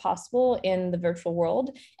well as possible in the virtual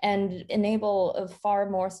world and enable a far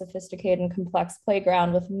more sophisticated and complex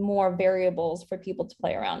playground with more variables for people to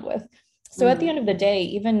play around with. So at the end of the day,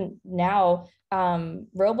 even now,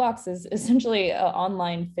 Roblox is essentially an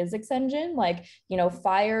online physics engine. Like, you know,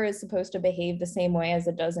 fire is supposed to behave the same way as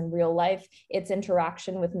it does in real life. Its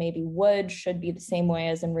interaction with maybe wood should be the same way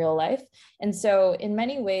as in real life. And so in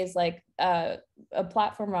many ways, like a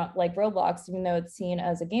platform like Roblox, even though it's seen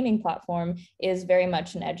as a gaming platform, is very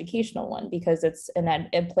much an educational one, because it's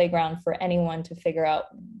a playground for anyone to figure out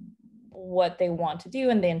what they want to do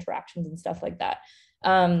and the interactions and stuff like that.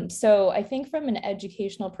 So I think from an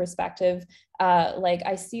educational perspective, like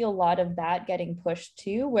I see a lot of that getting pushed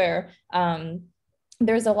too, where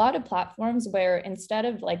there's a lot of platforms where instead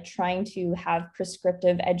of like trying to have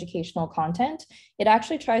prescriptive educational content, it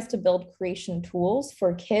actually tries to build creation tools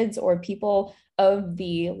for kids or people of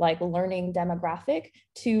the like learning demographic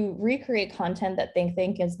to recreate content that they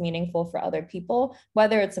think is meaningful for other people,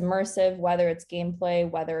 whether it's immersive, whether it's gameplay,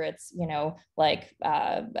 whether it's, you know, like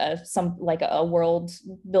some like a world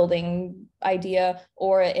building idea,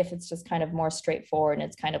 or if it's just kind of more straightforward and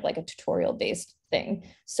it's kind of like a tutorial based thing.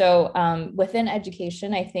 So within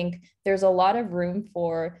education, I think there's a lot of room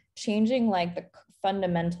for changing like the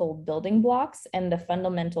fundamental building blocks and the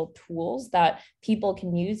fundamental tools that people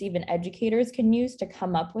can use, even educators can use to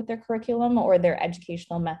come up with their curriculum or their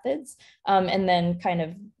educational methods, and then kind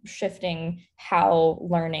of shifting how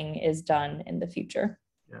learning is done in the future.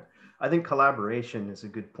 Yeah, I think collaboration is a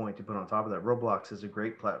good point to put on top of that. Roblox is a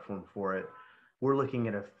great platform for it. We're looking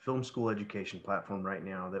at a film school education platform right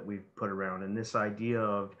now that we've put around, and this idea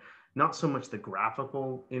of not so much the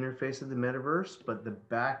graphical interface of the metaverse, but the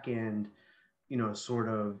back end, you know, sort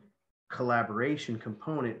of collaboration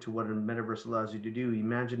component to what a metaverse allows you to do.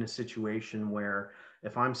 Imagine a situation where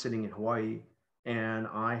if I'm sitting in Hawaii and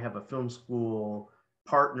I have a film school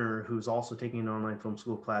partner who's also taking an online film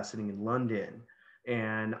school class sitting in London,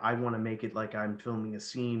 and I want to make it like I'm filming a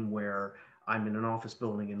scene where I'm in an office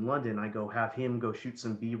building in London, I go have him go shoot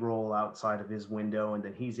some B-roll outside of his window, and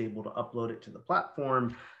then he's able to upload it to the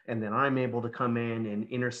platform. And then I'm able to come in and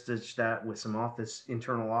interstitch that with some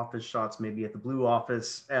internal office shots, maybe at the blue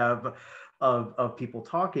office of people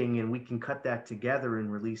talking, and we can cut that together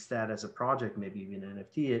and release that as a project, maybe even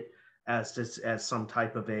NFT it as some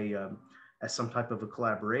type of a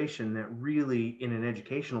collaboration that really, in an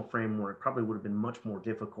educational framework, probably would have been much more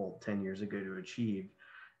difficult 10 years ago to achieve.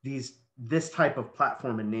 This type of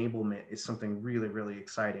platform enablement is something really, really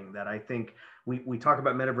exciting that I think we talk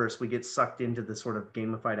about metaverse, we get sucked into the sort of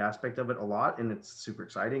gamified aspect of it a lot, and it's super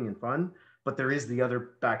exciting and fun, but there is the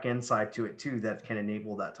other back end side to it too that can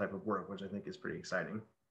enable that type of work, which I think is pretty exciting.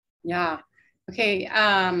 Yeah. Okay.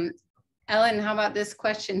 Ellen, how about this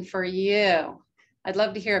question for you? I'd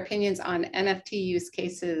love to hear opinions on NFT use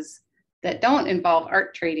cases that don't involve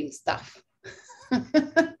art trading stuff.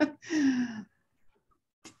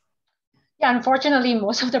 Yeah, unfortunately,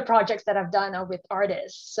 most of the projects that I've done are with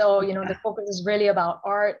artists. So, you know, the focus is really about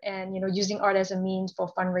art and, you know, using art as a means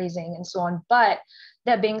for fundraising and so on. But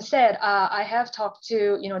that being said, I have talked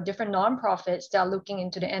to, you know, different nonprofits that are looking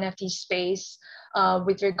into the NFT space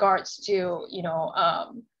with regards to, you know,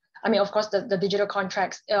 I mean, of course, the digital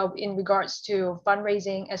contracts in regards to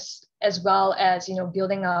fundraising as well as, you know,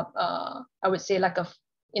 building up, I would say like a,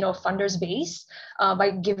 you know, funders base by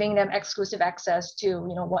giving them exclusive access to,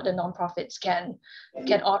 you know, what the nonprofits can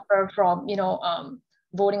offer, from, you know,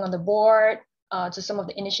 voting on the board to some of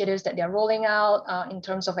the initiatives that they're rolling out in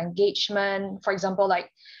terms of engagement, for example, like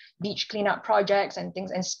beach cleanup projects and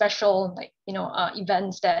things, and special, like, you know,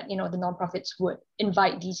 events that, you know, the nonprofits would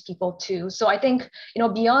invite these people to. So I think, you know,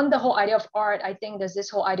 beyond the whole idea of art, I think there's this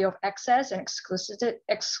whole idea of access and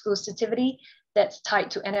exclusivity that's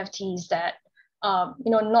tied to NFTs that,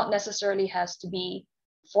 you know, not necessarily has to be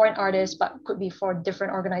for an artist, but could be for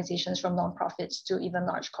different organizations, from nonprofits to even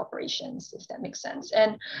large corporations, if that makes sense.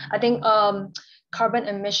 And I think carbon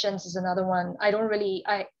emissions is another one.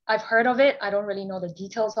 I've heard of it. I don't really know the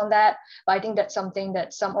details on that, but I think that's something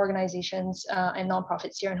that some organizations and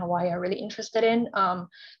nonprofits here in Hawaii are really interested in,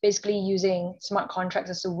 basically using smart contracts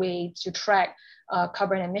as a way to track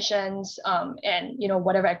carbon emissions and, you know,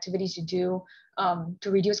 whatever activities you do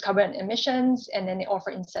to reduce carbon emissions, and then they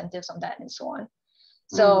offer incentives on that and so on.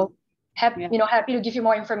 So happy to give you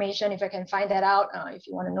more information if I can find that out, if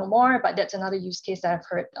you want to know more, but that's another use case that I've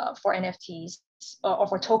heard for NFTs or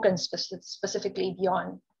for tokens specifically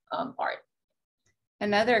beyond art.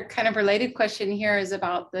 Another kind of related question here is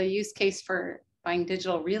about the use case for buying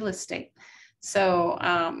digital real estate. So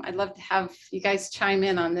I'd love to have you guys chime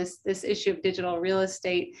in on this issue of digital real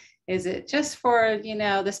estate. Is it just for, you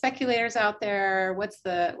know, the speculators out there? What's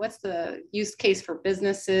the use case for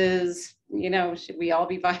businesses? You know, should we all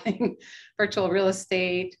be buying virtual real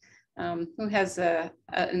estate? Who has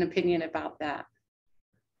an opinion about that?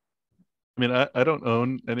 I mean, I don't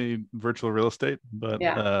own any virtual real estate, but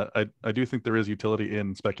Yeah. I do think there is utility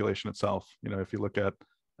in speculation itself. You know, if you look at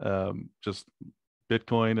just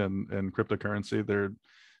Bitcoin and cryptocurrency,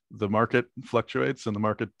 the market fluctuates, and the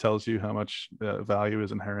market tells you how much value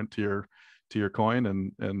is inherent to your coin,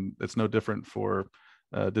 and it's no different for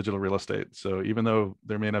digital real estate. So even though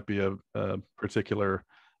there may not be a particular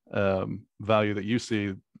value that you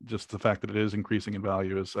see, just the fact that it is increasing in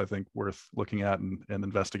value is, I think, worth looking at and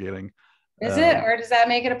investigating. Is it, or does that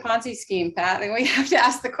make it a Ponzi scheme, Pat? I think we have to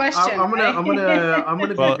ask the question. I'm gonna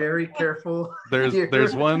Well, be very careful.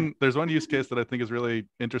 There's one use case that I think is really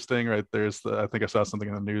interesting, right? I think I saw something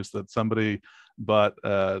in the news that somebody bought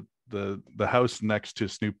the house next to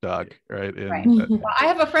Snoop Dogg, right? Right. Well, I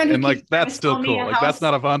have a friend who and keeps like that's still cool. Like that's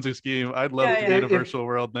not a Ponzi scheme. I'd love to be in a virtual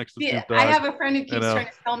world next to Snoop Dogg. I have a friend who keeps trying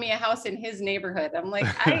to sell me a house in his neighborhood. I'm like,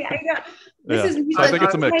 this is. So I think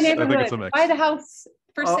it's a mix. I think it's a mix. Buy the house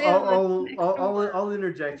for sale. I'll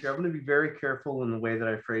interject here. I'm going to be very careful in the way that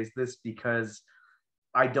I phrase this, because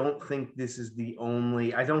I don't think this is the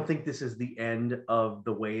end of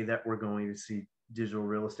the way that we're going to see digital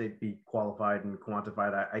real estate be qualified and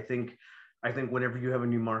quantified. I think whenever you have a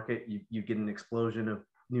new market, you get an explosion of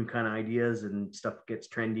new kind of ideas, and stuff gets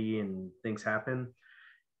trendy and things happen.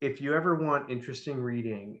 If you ever want interesting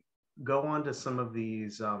reading, go on to some of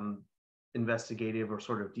these investigative or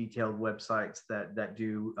sort of detailed websites that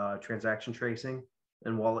do transaction tracing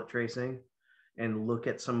and wallet tracing, and look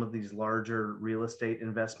at some of these larger real estate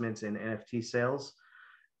investments and NFT sales.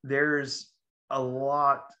 There's a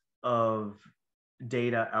lot of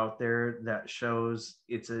data out there that shows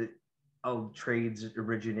it's trades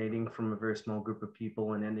originating from a very small group of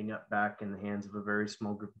people and ending up back in the hands of a very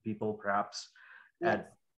small group of people, perhaps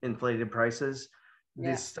at inflated prices.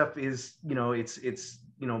 This stuff is,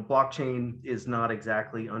 blockchain is not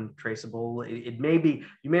exactly untraceable. It may be,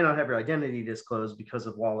 you may not have your identity disclosed because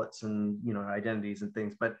of wallets and, identities and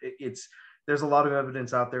things, but there's a lot of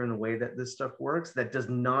evidence out there in the way that this stuff works. That does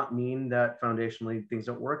not mean that foundationally things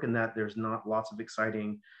don't work, and that there's not lots of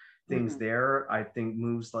exciting things there. I think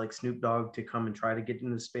moves like Snoop Dogg to come and try to get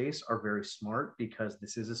into the space are very smart, because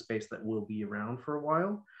this is a space that will be around for a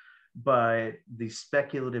while. But the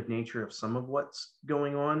speculative nature of some of what's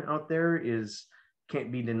going on out there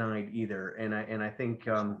can't be denied either. And I think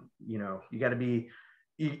you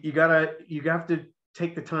have to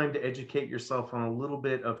take the time to educate yourself on a little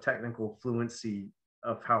bit of technical fluency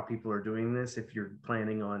of how people are doing this if you're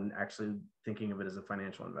planning on actually thinking of it as a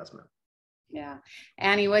financial investment. Yeah.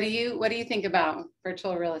 Annie, what do you think about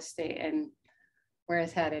virtual real estate and where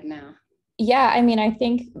it's headed now? Yeah, I mean, I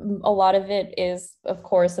think a lot of it is, of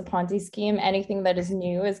course, a Ponzi scheme. Anything that is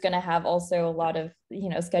new is going to have also a lot of,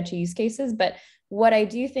 sketchy use cases. But what I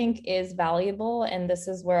do think is valuable, and this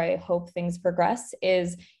is where I hope things progress,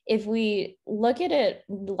 is if we look at it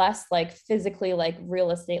less like physically like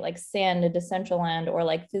real estate, like sand, a Decentraland, or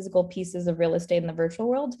like physical pieces of real estate in the virtual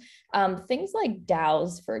world, things like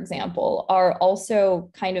DAOs, for example, are also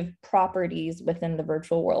kind of properties within the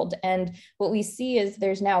virtual world. And what we see is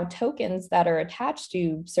there's now tokens that are attached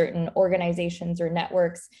to certain organizations or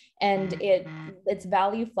networks, and its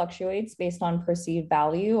value fluctuates based on perceived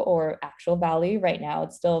value or actual value. Right now,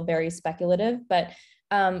 it's still very speculative, but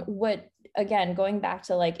again, going back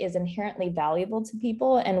to like is inherently valuable to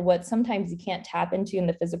people, and what sometimes you can't tap into in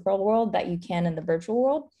the physical world that you can in the virtual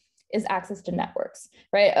world, is access to networks,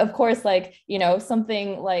 right? Of course, like,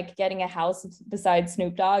 something like getting a house beside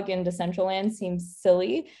Snoop Dogg in Decentraland seems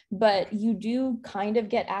silly, but you do kind of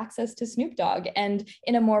get access to Snoop Dogg. And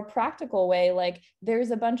in a more practical way, like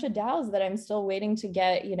there's a bunch of DAOs that I'm still waiting to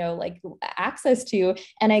get, like access to.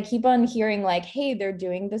 And I keep on hearing like, hey, they're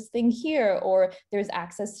doing this thing here, or there's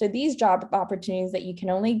access to these job opportunities that you can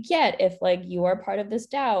only get if like you are part of this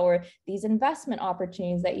DAO, or these investment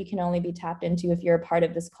opportunities that you can only be tapped into if you're a part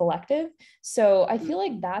of this collective. So I feel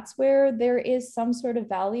like that's where there is some sort of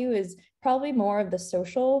value, is probably more of the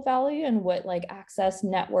social value and what like access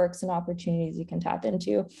networks and opportunities you can tap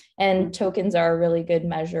into. And tokens are a really good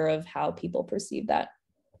measure of how people perceive that.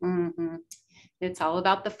 It's all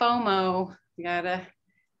about the FOMO. You gotta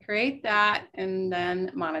create that and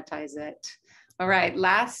then monetize it. All right,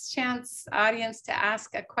 last chance, audience, to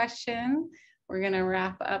ask a question. We're gonna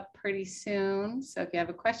wrap up pretty soon. So if you have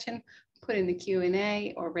a question, put in the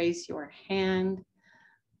Q&A or raise your hand.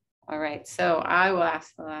 All right, so I will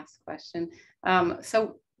ask the last question.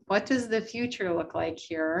 So what does the future look like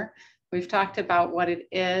here? We've talked about what it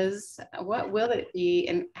is, what will it be,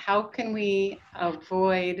 and how can we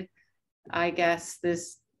avoid, I guess,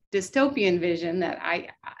 this dystopian vision that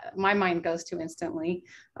my mind goes to instantly.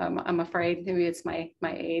 I'm afraid maybe it's my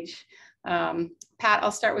age. Pat,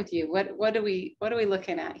 I'll start with you. What are we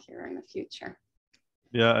looking at here in the future?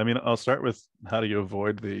 Yeah, I mean, I'll start with how do you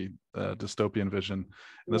avoid the dystopian vision.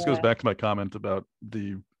 And this goes back to my comment about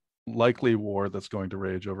the likely war that's going to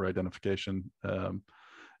rage over identification.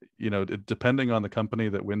 Depending on the company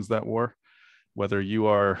that wins that war, whether you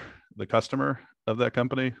are the customer of that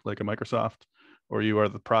company, like a Microsoft, or you are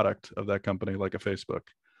the product of that company, like a Facebook,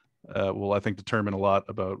 will, I think, determine a lot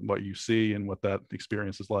about what you see and what that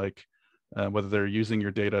experience is like, whether they're using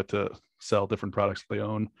your data to sell different products they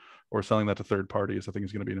own or selling that to third parties. I think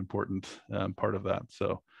is going to be an important part of that.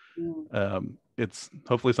 So it's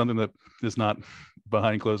hopefully something that is not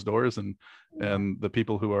behind closed doors, and the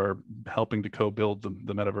people who are helping to co-build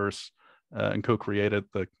the metaverse and co-create it,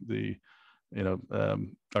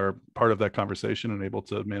 are part of that conversation and able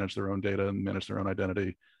to manage their own data and manage their own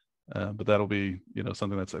identity. But that'll be,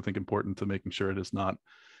 something that's, I think, important to making sure it is not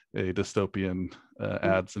a dystopian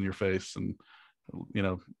ads in your face and,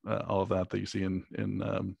 all of that you see in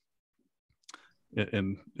I'm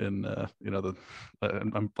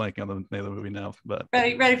blanking on the name of the movie now, but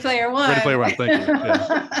Ready Player One. Ready Player One, thank you.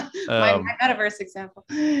 Yeah. my metaverse example.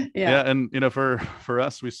 Yeah, and for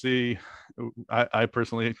us, we see, I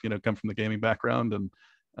personally, come from the gaming background,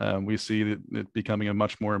 and we see it becoming a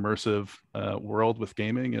much more immersive world with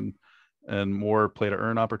gaming and more play to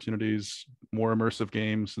earn opportunities, more immersive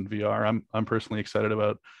games and VR. I'm personally excited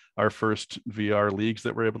about our first VR leagues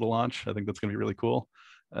that we're able to launch. I think that's going to be really cool.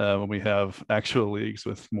 When we have actual leagues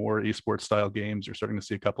with more esports style games, you're starting to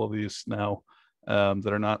see a couple of these now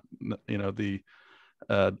that are not, the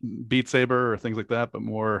Beat Saber or things like that, but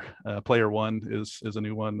more Player One is a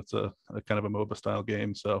new one. It's a kind of a MOBA style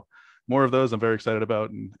game. So more of those I'm very excited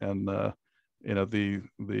about, and I'm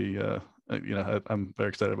very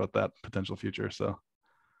excited about that potential future. So.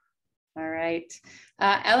 All right,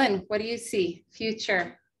 Ellen, what do you see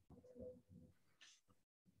future?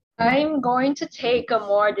 I'm going to take a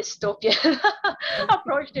more dystopian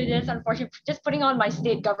approach to this, unfortunately, just putting on my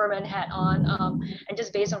state government hat on, and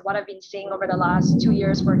just based on what I've been seeing over the last 2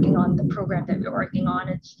 years working on the program that we're working on.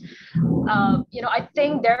 It's, I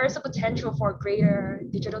think there is a potential for greater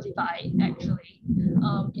digital divide, actually,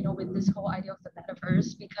 with this whole idea of the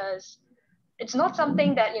metaverse, because it's not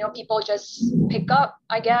something that, people just pick up,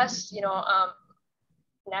 I guess,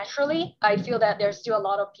 naturally. I feel that there's still a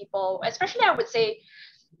lot of people, especially I would say,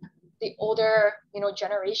 the older,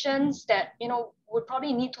 generations that, would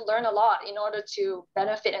probably need to learn a lot in order to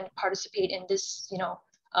benefit and participate in this,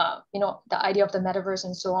 the idea of the metaverse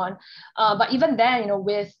and so on. But even then,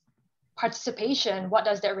 with participation, what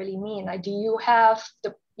does that really mean? Like, do you have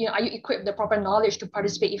are you equipped with the proper knowledge to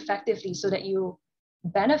participate effectively so that you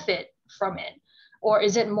benefit from it? Or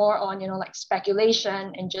is it more on, like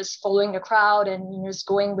speculation and just following the crowd and just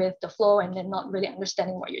going with the flow and then not really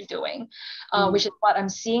understanding what you're doing, which is what I'm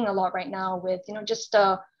seeing a lot right now with, just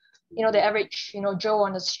the average, Joe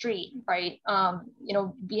on the street, right?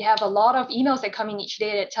 We have a lot of emails that come in each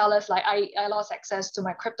day that tell us like, I lost access to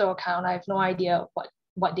my crypto account. I have no idea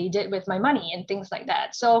what they did with my money and things like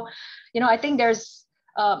that. So, I think there's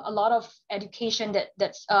a lot of education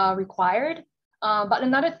that's required. But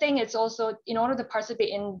another thing, it's also, in order to participate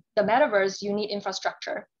in the metaverse, you need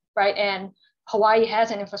infrastructure, right? And Hawaii has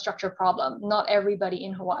an infrastructure problem. Not everybody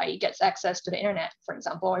in Hawaii gets access to the internet, for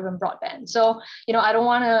example, or even broadband. So, I don't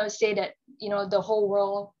want to say that, the whole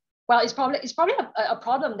world, well, it's probably a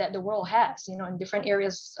problem that the world has, in different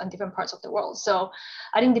areas and different parts of the world. So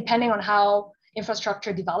I think depending on how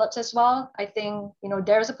infrastructure develops as well, I think,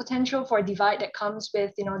 there's a potential for a divide that comes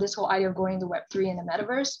with, this whole idea of going to Web3 and the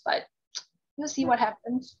metaverse, but we'll see what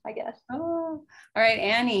happens, I guess. Oh, all right,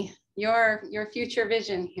 Annie, your future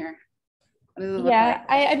vision here. Yeah,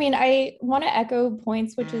 I mean, I want to echo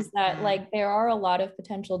points, which is that like there are a lot of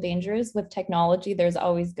potential dangers with technology. There's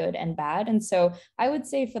always good and bad. And so I would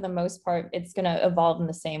say for the most part, it's going to evolve in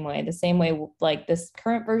the same way like this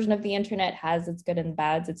current version of the internet has its good and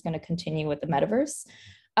bads. It's going to continue with the metaverse.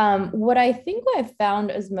 What I think I've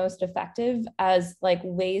found is most effective as like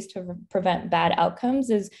ways to prevent bad outcomes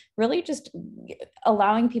is really just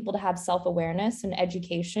allowing people to have self-awareness and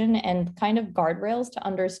education and kind of guardrails to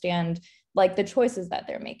understand like the choices that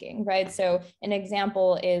they're making, right? So an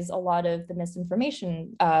example is a lot of the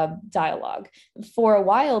misinformation dialogue. For a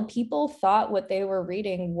while, people thought what they were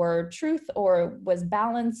reading were truth or was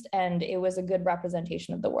balanced, and it was a good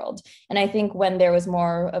representation of the world. And I think when there was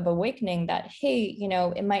more of awakening that, hey, you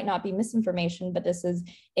know, it might not be misinformation, but this is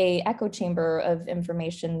a echo chamber of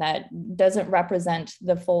information that doesn't represent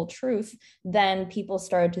the full truth, then people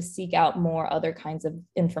started to seek out more other kinds of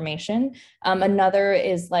information. Another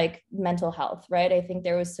is like mental health, right? I think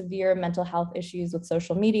there was severe mental health issues with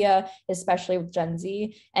social media, especially with Gen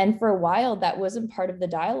Z. And for a while, that wasn't part of the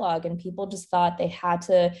dialogue, and people just thought they had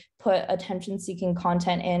to put attention-seeking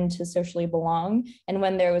content in to socially belong. And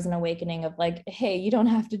when there was an awakening of like, hey, you don't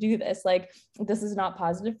have to do this, like this is not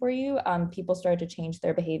positive for you, people started to change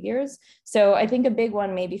their behaviors. So I think a big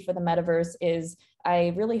one maybe for the metaverse is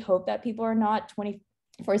I really hope that people are not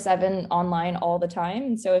 24/7 online all the time.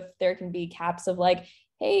 And so if there can be caps of like,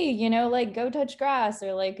 hey, you know, like go touch grass,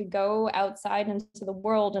 or like go outside into the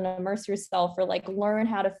world and immerse yourself, or like learn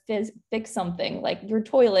how to fix something like your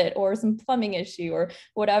toilet or some plumbing issue or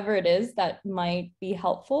whatever it is that might be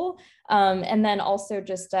helpful. And then also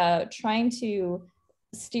just trying to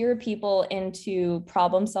steer people into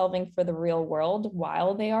problem solving for the real world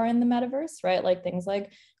while they are in the metaverse, right? Like things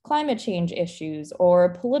like climate change issues or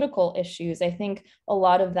political issues. I think a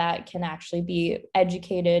lot of that can actually be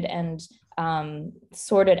educated and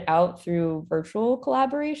sorted out through virtual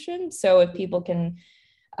collaboration. So if people can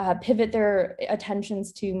pivot their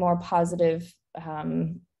attentions to more positive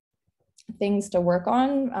things to work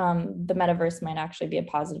on, the metaverse might actually be a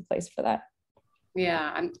positive place for that.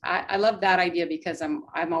 Yeah, I love that idea, because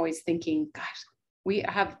I'm always thinking, gosh, we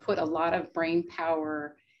have put a lot of brain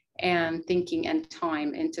power and thinking and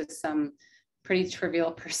time into some pretty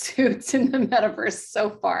trivial pursuits in the metaverse so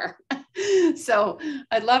far. So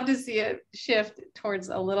I'd love to see it shift towards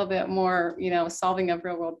a little bit more, you know, solving of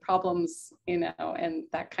real world problems, you know, and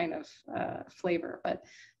that kind of flavor. But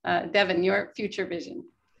Devin, your future vision.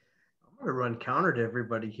 I'm gonna run counter to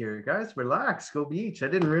everybody here. Guys, relax, go beach. I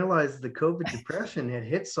didn't realize the COVID depression had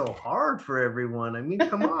hit so hard for everyone. I mean,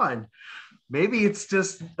 come on. Maybe it's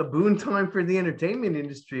just a boon time for the entertainment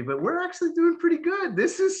industry, but we're actually doing pretty good.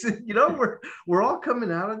 This is, you know, we're all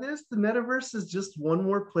coming out of this. The metaverse is just one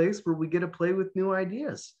more place where we get to play with new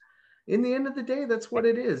ideas. In the end of the day, that's what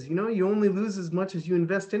it is. You know, you only lose as much as you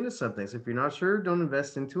invest into something. So if you're not sure, don't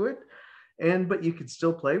invest into it. But you could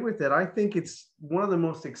still play with it. I think it's one of the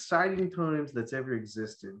most exciting times that's ever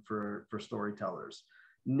existed for storytellers.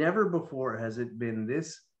 Never before has it been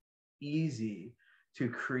this easy to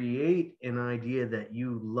create an idea that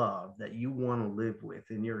you love, that you want to live with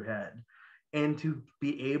in your head, and to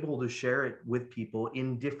be able to share it with people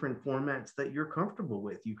in different formats that you're comfortable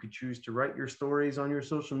with. You could choose to write your stories on your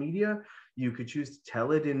social media. You could choose to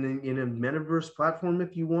tell it in a metaverse platform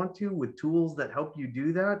if you want to, with tools that help you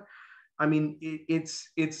do that. I mean, it's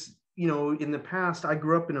you know, in the past, I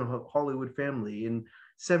grew up in a Hollywood family. In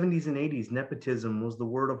 70s and 80s, nepotism was the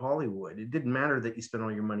word of Hollywood. It didn't matter that you spent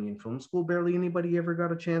all your money in film school. Barely anybody ever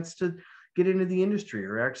got a chance to get into the industry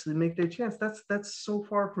or actually make their chance. That's so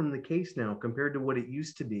far from the case now compared to what it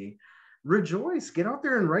used to be. Rejoice, get out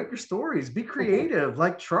there and write your stories, be creative,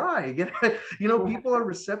 like try, you know, people are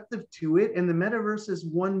receptive to it. And the metaverse is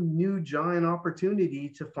one new giant opportunity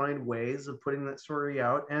to find ways of putting that story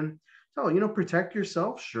out. And so, you know, protect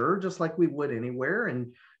yourself, sure, just like we would anywhere,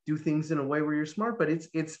 and do things in a way where you're smart. But it's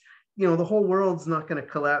you know, the whole world's not going to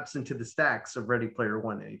collapse into the stacks of Ready Player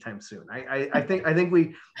One anytime soon. I think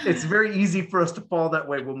it's very easy for us to fall that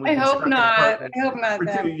way when we. I hope not for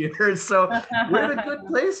 2 years. So we're in a good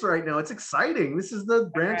place right now. It's exciting. This is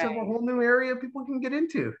the branch of a whole new area people can get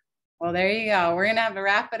into. Well, there you go. We're going to have to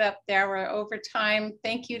wrap it up there. We're over time.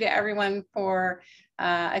 Thank you to everyone for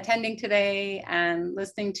attending today and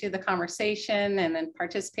listening to the conversation and then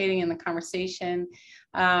participating in the conversation.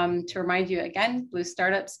 To remind you again, Blue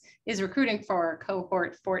Startups is recruiting for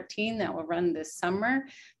cohort 14 that will run this summer.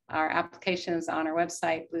 Our application is on our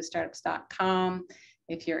website, bluestartups.com.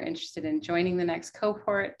 If you're interested in joining the next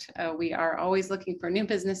cohort, we are always looking for new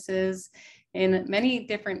businesses in many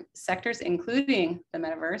different sectors, including the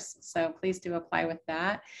metaverse. So please do apply with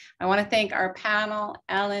that. I want to thank our panel,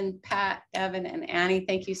 Ellen, Pat, Devin, and Annie.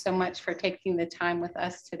 Thank you so much for taking the time with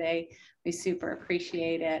us today. We super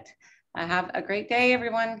appreciate it. Have a great day,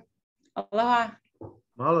 everyone. Aloha.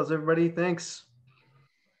 Mahalo, everybody. Thanks.